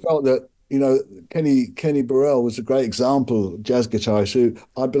always felt that, Kenny Burrell was a great example, jazz guitarist, who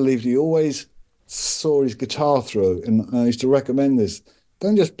I believed he always saw his guitar through. And I used to recommend this.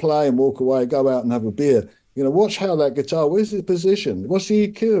 Don't just play and walk away, go out and have a beer. Watch how that guitar, where's the position? What's the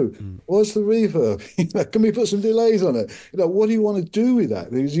EQ? What's the reverb? Can we put some delays on it? What do you want to do with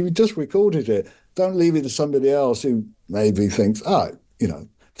that? Because you just recorded it. Don't leave it to somebody else who maybe thinks,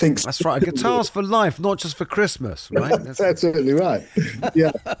 thinks. That's right. A guitar's for life, not just for Christmas, right? That's absolutely right.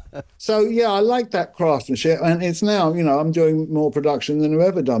 Yeah. So, I like that craftsmanship. And it's now, I'm doing more production than I've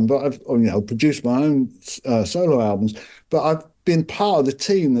ever done. But I've, produced my own solo albums. But I've been part of the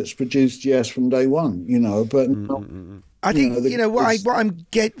team that's produced Yes from day one, But I think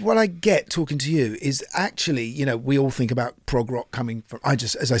what I get talking to you is actually, we all think about prog rock coming from,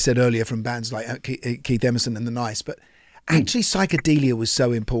 as I said earlier, from bands like Keith Emerson and the Nice, but actually psychedelia was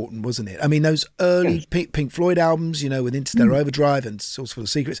so important, wasn't it? I mean, those early Pink Floyd albums, with Interstellar Overdrive and Source Full of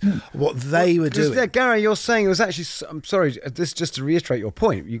Secrets, what they were doing. Yeah, Gary, you're saying it was actually, I'm sorry, this just to reiterate your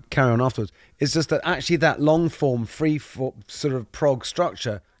point, you carry on afterwards, it's just that actually that long form, sort of prog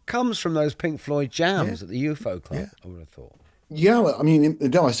structure comes from those Pink Floyd jams at the UFO Club, I would have thought. Yeah, well, I mean,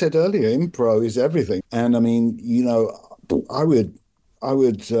 I said earlier, impro is everything. And I mean,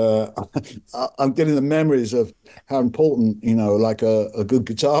 I'm getting the memories of how important, like a good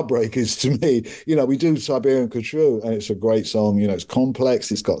guitar break is to me. We do Siberian Khatru, and it's a great song. It's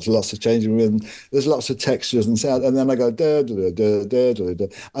complex. It's got lots of changing rhythm. There's lots of textures and sound. And then I go, da, da, da, da, da, da,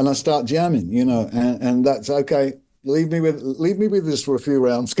 and I start jamming, and that's okay. Leave me with this for a few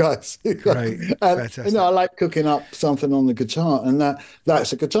rounds, guys. Great. And, I like cooking up something on the guitar, and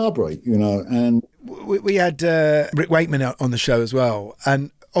that's a guitar break, and we had Rick Wakeman on the show as well,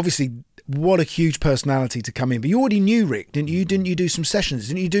 and obviously what a huge personality to come in. But you already knew Rick, didn't you? Didn't you do some sessions?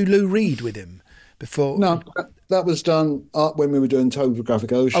 Didn't you do Lou Reed with him before? No, that was done when we were doing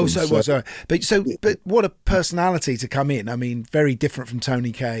Topographic Ocean. Oh, so it was. But what a personality to come in. I mean, very different from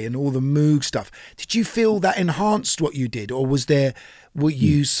Tony Kaye and all the Moog stuff. Did you feel that enhanced what you did, or were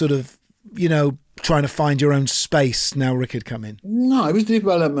you sort of, trying to find your own space now Rick had come in? No, it was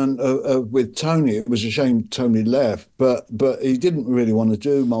development with Tony. It was a shame Tony left, but he didn't really want to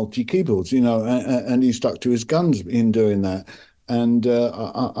do multi-keyboards, and he stuck to his guns in doing that. And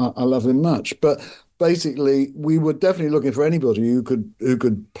I love him much. But basically, we were definitely looking for anybody who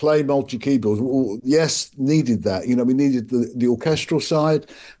could play multi-keyboards. Yes, needed that. We needed the orchestral side,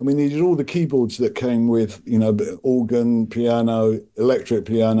 and we needed all the keyboards that came with, organ, piano, electric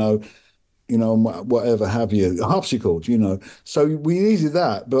piano, whatever have you, harpsichord, So we needed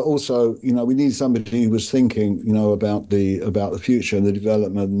that, but also, we needed somebody who was thinking, about the future and the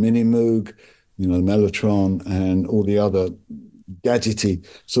development, Mini Moog, Mellotron and all the other gadgety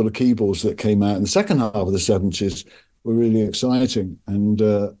sort of keyboards that came out in the second half of the 70s were really exciting. And,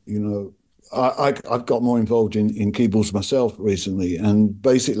 I've got more involved in keyboards myself recently. And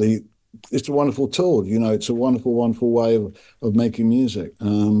basically, it's a wonderful tool. It's a wonderful, wonderful way of making music.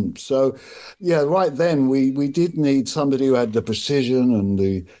 So, yeah, right then we did need somebody who had the precision and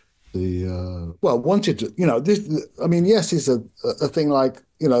wanted to, yes, it's a thing like,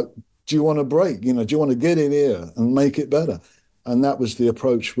 do you want to break? Do you want to get in here and make it better? And that was the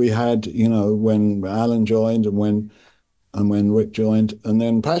approach we had, when Alan joined and when Rick joined, and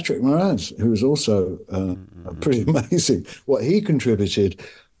then Patrick Moraz, who was also pretty amazing, what he contributed.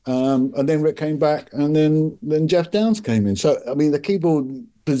 And then Rick came back, and then Jeff Downes came in. So, the keyboard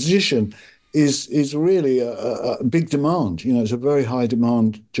position is really a big demand. It's a very high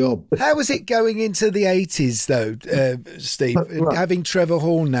demand job. How was it going into the 80s, though, Steve? Right. Having Trevor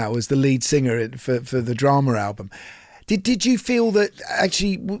Horn now as the lead singer for the Drama album. Did you feel that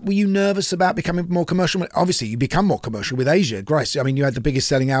actually, were you nervous about becoming more commercial? Obviously, you become more commercial with Asia. Grace, you had the biggest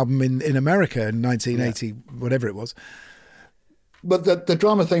selling album in America in 1980, whatever it was. But the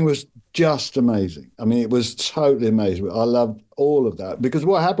drama thing was just amazing. It was totally amazing. I loved all of that, because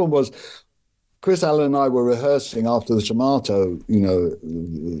what happened was Chris Allen and I were rehearsing after the Tomato,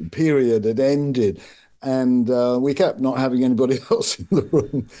 period had ended, and we kept not having anybody else in the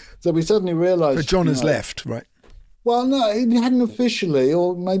room. So we suddenly realised... But John has left, right? Well, no, he hadn't officially,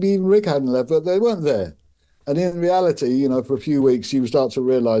 or maybe even Rick hadn't left, but they weren't there. And in reality, for a few weeks, you start to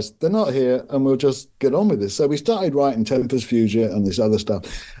realise they're not here, and we'll just get on with this. So we started writing Tempest Future and this other stuff.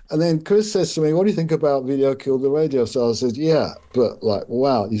 And then Chris says to me, what do you think about Video Killed the Radio Star? I said, yeah, but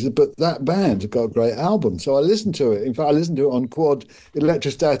wow. He said, but that band got a great album. So I listened to it. In fact, I listened to it on quad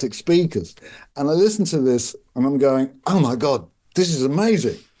electrostatic speakers. And I listened to this, and I'm going, oh, my God, this is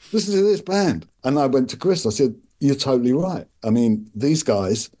amazing. Listen to this band. And I went to Chris. I said, you're totally right. These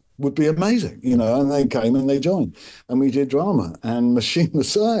guys would be amazing, and they came and they joined, and we did Drama. And Machine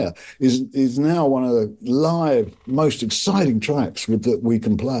Messiah is now one of the live most exciting tracks that we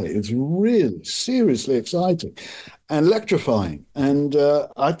can play. It's really seriously exciting and electrifying, and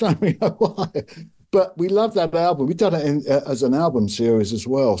I don't really know why, but we love that album. We've done it as an album series as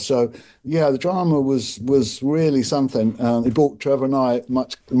well. So yeah, the Drama was really something. It brought Trevor and I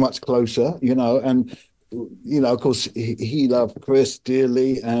much closer, and of course, he loved Chris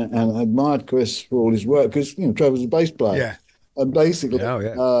dearly and admired Chris for all his work, because, Trevor's a bass player. Yeah. And basically,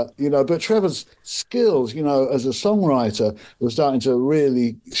 but Trevor's skills, as a songwriter were starting to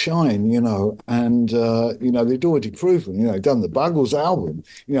really shine, and, they'd already proven, done the Buggles album,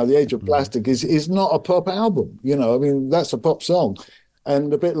 The Age of Plastic is not a pop album, that's a pop song.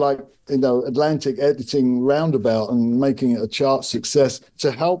 And a bit like, Atlantic editing Roundabout and making it a chart success to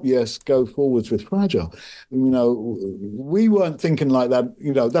help Yes go forwards with Fragile. We weren't thinking like that.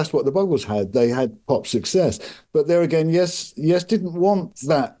 That's what the Buggles had. They had pop success. But there again, Yes didn't want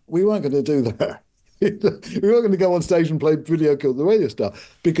that. We weren't going to do that. We weren't going to go on stage and play Video Killed the Radio Star,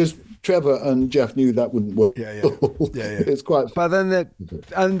 because Trevor and Jeff knew that wouldn't work. Yeah. It's quite. But then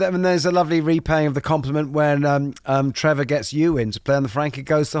there's a lovely repaying of the compliment when Trevor gets you in to play on the Frankie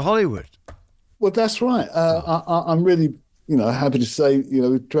Goes to Hollywood. Well, that's right. I'm really, happy to say,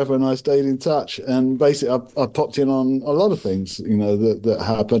 Trevor and I stayed in touch, and basically I popped in on a lot of things, that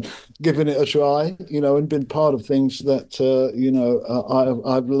happened, given it a try, and been part of things that,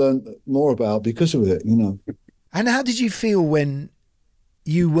 I've learned more about because of it, And how did you feel when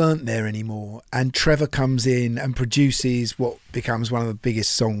you weren't there anymore and Trevor comes in and produces what becomes one of the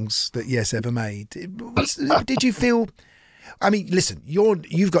biggest songs that Yes ever made? Did you feel... listen,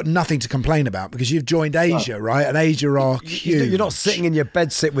 you've got nothing to complain about because you've joined Asia, right? And Asia are huge. You're not sitting in your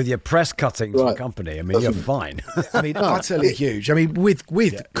bed sit with your press cuttings for company. You're fine. Utterly huge.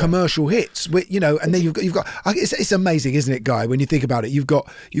 With commercial hits, and then you've got. It's amazing, isn't it, Guy? When you think about it, you've got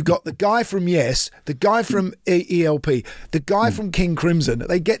the guy from Yes, the guy from ELP, the guy from King Crimson.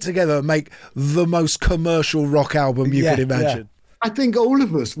 They get together and make the most commercial rock album you could imagine. Yeah. I think all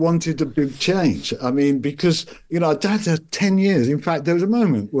of us wanted a big change. Because, I'd had 10 years. In fact, there was a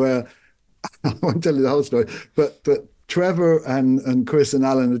moment where, I won't tell you the whole story, but Trevor and Chris and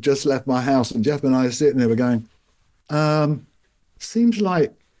Alan had just left my house, and Jeff and I are sitting there, we're going, seems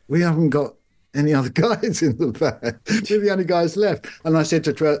like we haven't got any other guys in the band. We're the only guys left. And I said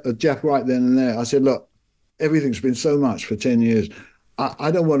to Jeff right then and there, I said, look, everything's been so much for 10 years. I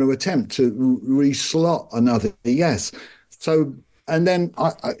don't want to attempt to re-slot another Yes. So... And then,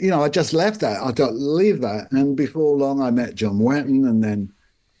 I just left that. I got to leave that. And before long, I met John Wetton and then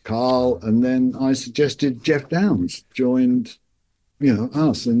Carl. And then I suggested Jeff Downes joined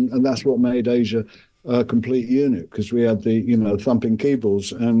us, and that's what made Asia a complete unit, because we had the thumping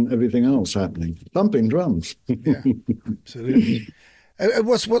keyboards and everything else happening, thumping drums. Yeah, absolutely.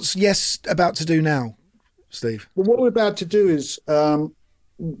 What's Yes about to do now, Steve? Well, what we're about to do is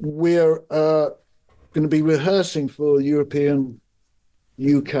we're going to be rehearsing for European,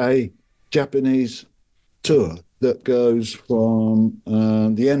 UK, Japanese tour that goes from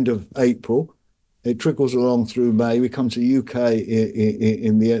the end of April. It trickles along through May. We come to UK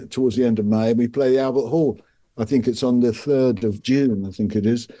towards the end of May. We play the Albert Hall. I think it's on the 3rd of June. I think it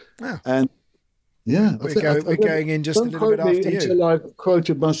is. Wow. And yeah, we're going in just a little bit after you. Until I've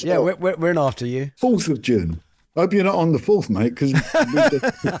quoted myself. Yeah, we're in after you. 4th of June. I hope you're not on the 4th, mate, because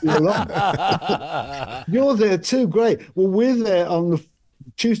you're there too. Great. Well, we're there on the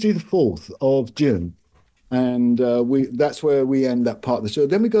Tuesday, the 4th of June, and that's where we end that part of the show.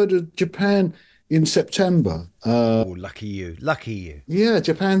 Then we go to Japan in September. Lucky you. Yeah,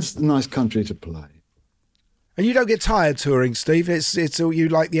 Japan's a nice country to play. And you don't get tired touring, Steve? It's all, you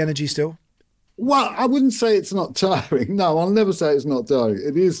like the energy still? Well, I wouldn't say it's not tiring. No, I'll never say it's not tiring.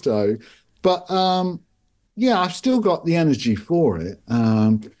 It is tiring. But, yeah, I've still got the energy for it.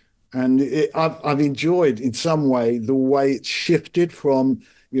 And I've enjoyed, in some way, the way it's shifted from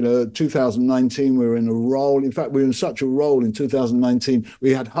 2019, we were in a roll. In fact, we were in such a roll in 2019,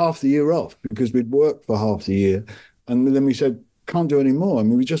 we had half the year off because we'd worked for half the year. And then we said, can't do any more. I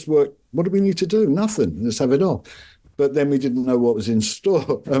mean, we just worked. What do we need to do? Nothing. Let's have it off. But then we didn't know what was in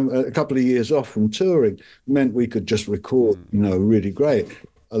store. A couple of years off from touring meant we could just record, really great.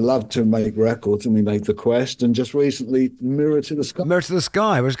 I love to make records, and we made The Quest, and just recently Mirror to the Sky. Mirror to the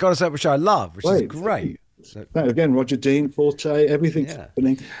Sky, which I love, which is great. So, again, Roger Dean, Forte, everything's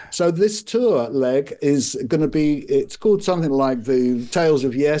happening. So this tour leg is going to be, it's called something like the Tales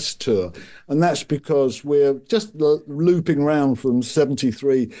of Yes tour. And that's because we're just looping around from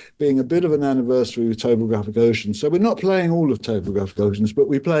 73 being a bit of an anniversary with Topographic Oceans. So we're not playing all of Topographic Oceans, but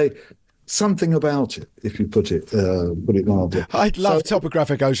we play something about it, if you put it mildly. I love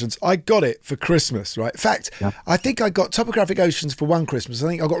Topographic Oceans. I got it for Christmas, right? In fact, I think I got Topographic Oceans for one Christmas. I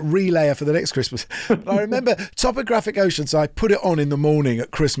think I got Relayer for the next Christmas. But I remember Topographic Oceans, I put it on in the morning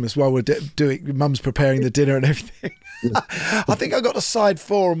at Christmas while we're doing, Mum's preparing the dinner and everything. I think I got to side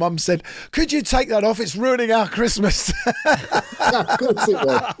 4 and Mum said, could you take that off? It's ruining our Christmas. Of course it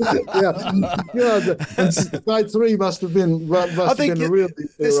was. Yeah. And side 3 must have been a real...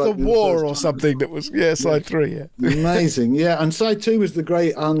 It's the war or something that was, side 3, yeah. Amazing, yeah. And side 2 was the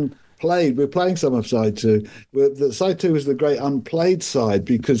great unplayed. We're playing some of side 2. The side 2 was the great unplayed side,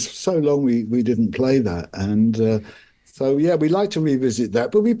 because so long we didn't play that. And so, yeah, we like to revisit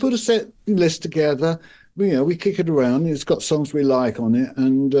that. But we put a set list together. We kick it around. It's got songs we like on it.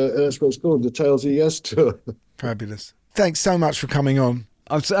 And that's what it's called, the Tales of Yes tour. Fabulous. Thanks so much for coming on.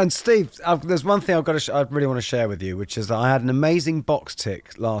 And Steve, there's one thing I really want to share with you, which is that I had an amazing box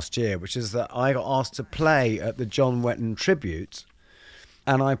tick last year, which is that I got asked to play at the John Wetton tribute,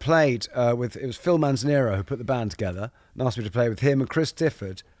 and I played it was Phil Manzanero who put the band together and asked me to play with him and Chris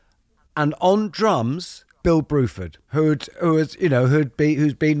Difford, and on drums Bill Bruford, who's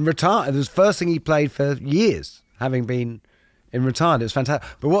been retired. It was the first thing he played for years, having been in retirement. It was fantastic.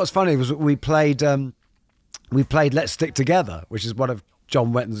 But what's funny was we played Let's Stick Together, which is one of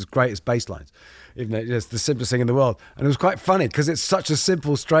John Wetton's greatest bass lines, even though it's the simplest thing in the world. And it was quite funny because it's such a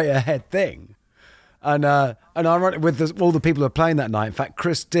simple, straight ahead thing. And I wrote with all the people who were playing that night. In fact,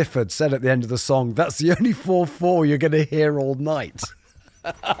 Chris Difford said at the end of the song, "That's the only 4/4 you're going to hear all night."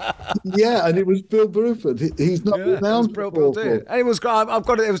 Yeah, and it was Bill Bruford. He's not renowned for 4/4. And it was great. I've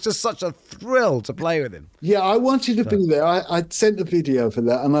got it. It was just such a thrill to play with him. Yeah, I wanted to be there. I sent the video for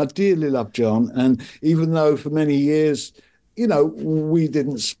that, and I dearly love John. And even though for many years, we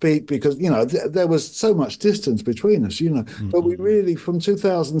didn't speak because, there was so much distance between us, Mm-hmm. But we really, from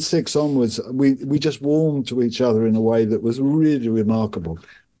 2006 onwards, we just warmed to each other in a way that was really remarkable,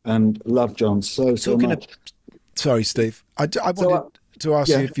 and loved John so much. Sorry, Steve. I wanted to ask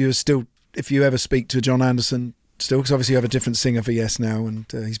you if you ever speak to John Anderson still, because obviously you have a different singer for Yes now, and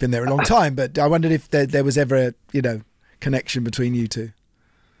he's been there a long time. But I wondered if there was ever a connection between you two.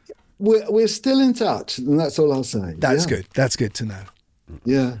 We're still in touch, and that's all I'll say. That's good. That's good to know.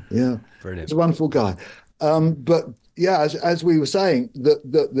 Yeah. Brilliant. He's a wonderful guy. But yeah, as we were saying, that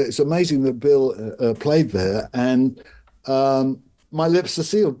it's amazing that Bill played there, and my lips are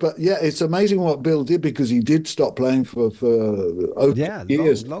sealed. But yeah, it's amazing what Bill did, because he did stop playing for over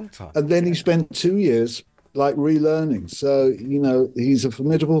years, long time, and then he spent 2 years like relearning. So he's a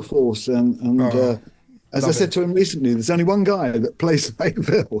formidable force, and As I said to him recently, there's only one guy that plays like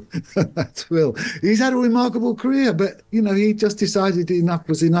Phil. That's Phil. He's had a remarkable career, but, he just decided enough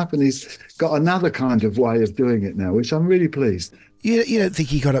was enough, and he's got another kind of way of doing it now, which I'm really pleased. You don't think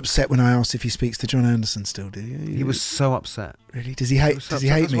he got upset when I asked if he speaks to John Anderson still, do you? He was so upset. Really? Does he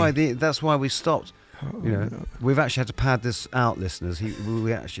hate me? That's why we stopped. We've actually had to pad this out, listeners.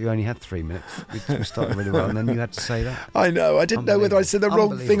 We actually only had 3 minutes. We started really well, and then you had to say that. I know. I didn't know whether I said the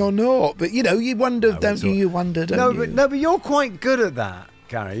wrong thing or not. But you wonder, don't you? You wonder, don't you? But you're quite good at that,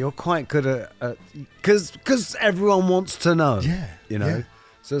 Gary. You're quite good at because everyone wants to know. Yeah. Yeah.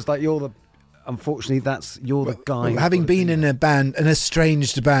 So it's like unfortunately, you're the guy. Having been in a band, an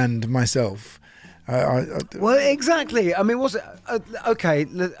estranged band myself. Well, exactly. I mean, was it okay?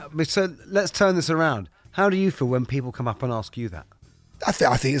 So let's turn this around. How do you feel when people come up and ask you that? I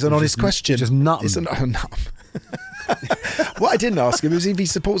think it's an honest question. Just nut. It's What I didn't ask him is if he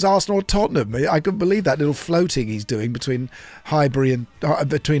supports Arsenal or Tottenham. I couldn't believe that little floating he's doing between Highbury and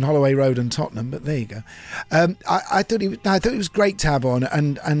between Holloway Road and Tottenham. But there you go. I thought it was great to have on,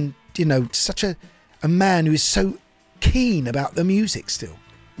 and such a man who is so keen about the music still.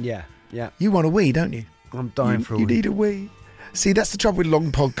 Yeah. Yeah. You want a wee, don't you? I'm dying for a wee. You need a wee. See, that's the trouble with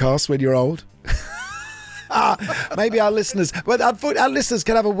long podcasts when you're old. Maybe our listeners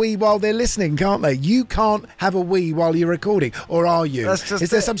can have a wee while they're listening, can't they? You can't have a wee while you're recording, or are you? Is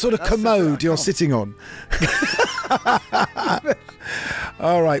there some sort of commode you're sitting on?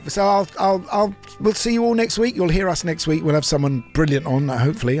 All right, so we'll see you all next week. You'll hear us next week. We'll have someone brilliant on,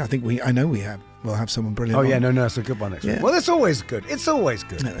 hopefully. I know we have. We'll have someone brilliant on. Oh, yeah, no, it's a good one next week. Well, it's always good. It's always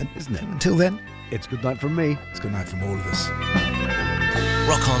good, isn't it? Until then, it's good night from me. It's good night from all of us.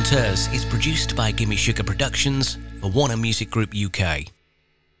 Rockonteurs is produced by Gimme Sugar Productions for Warner Music Group UK.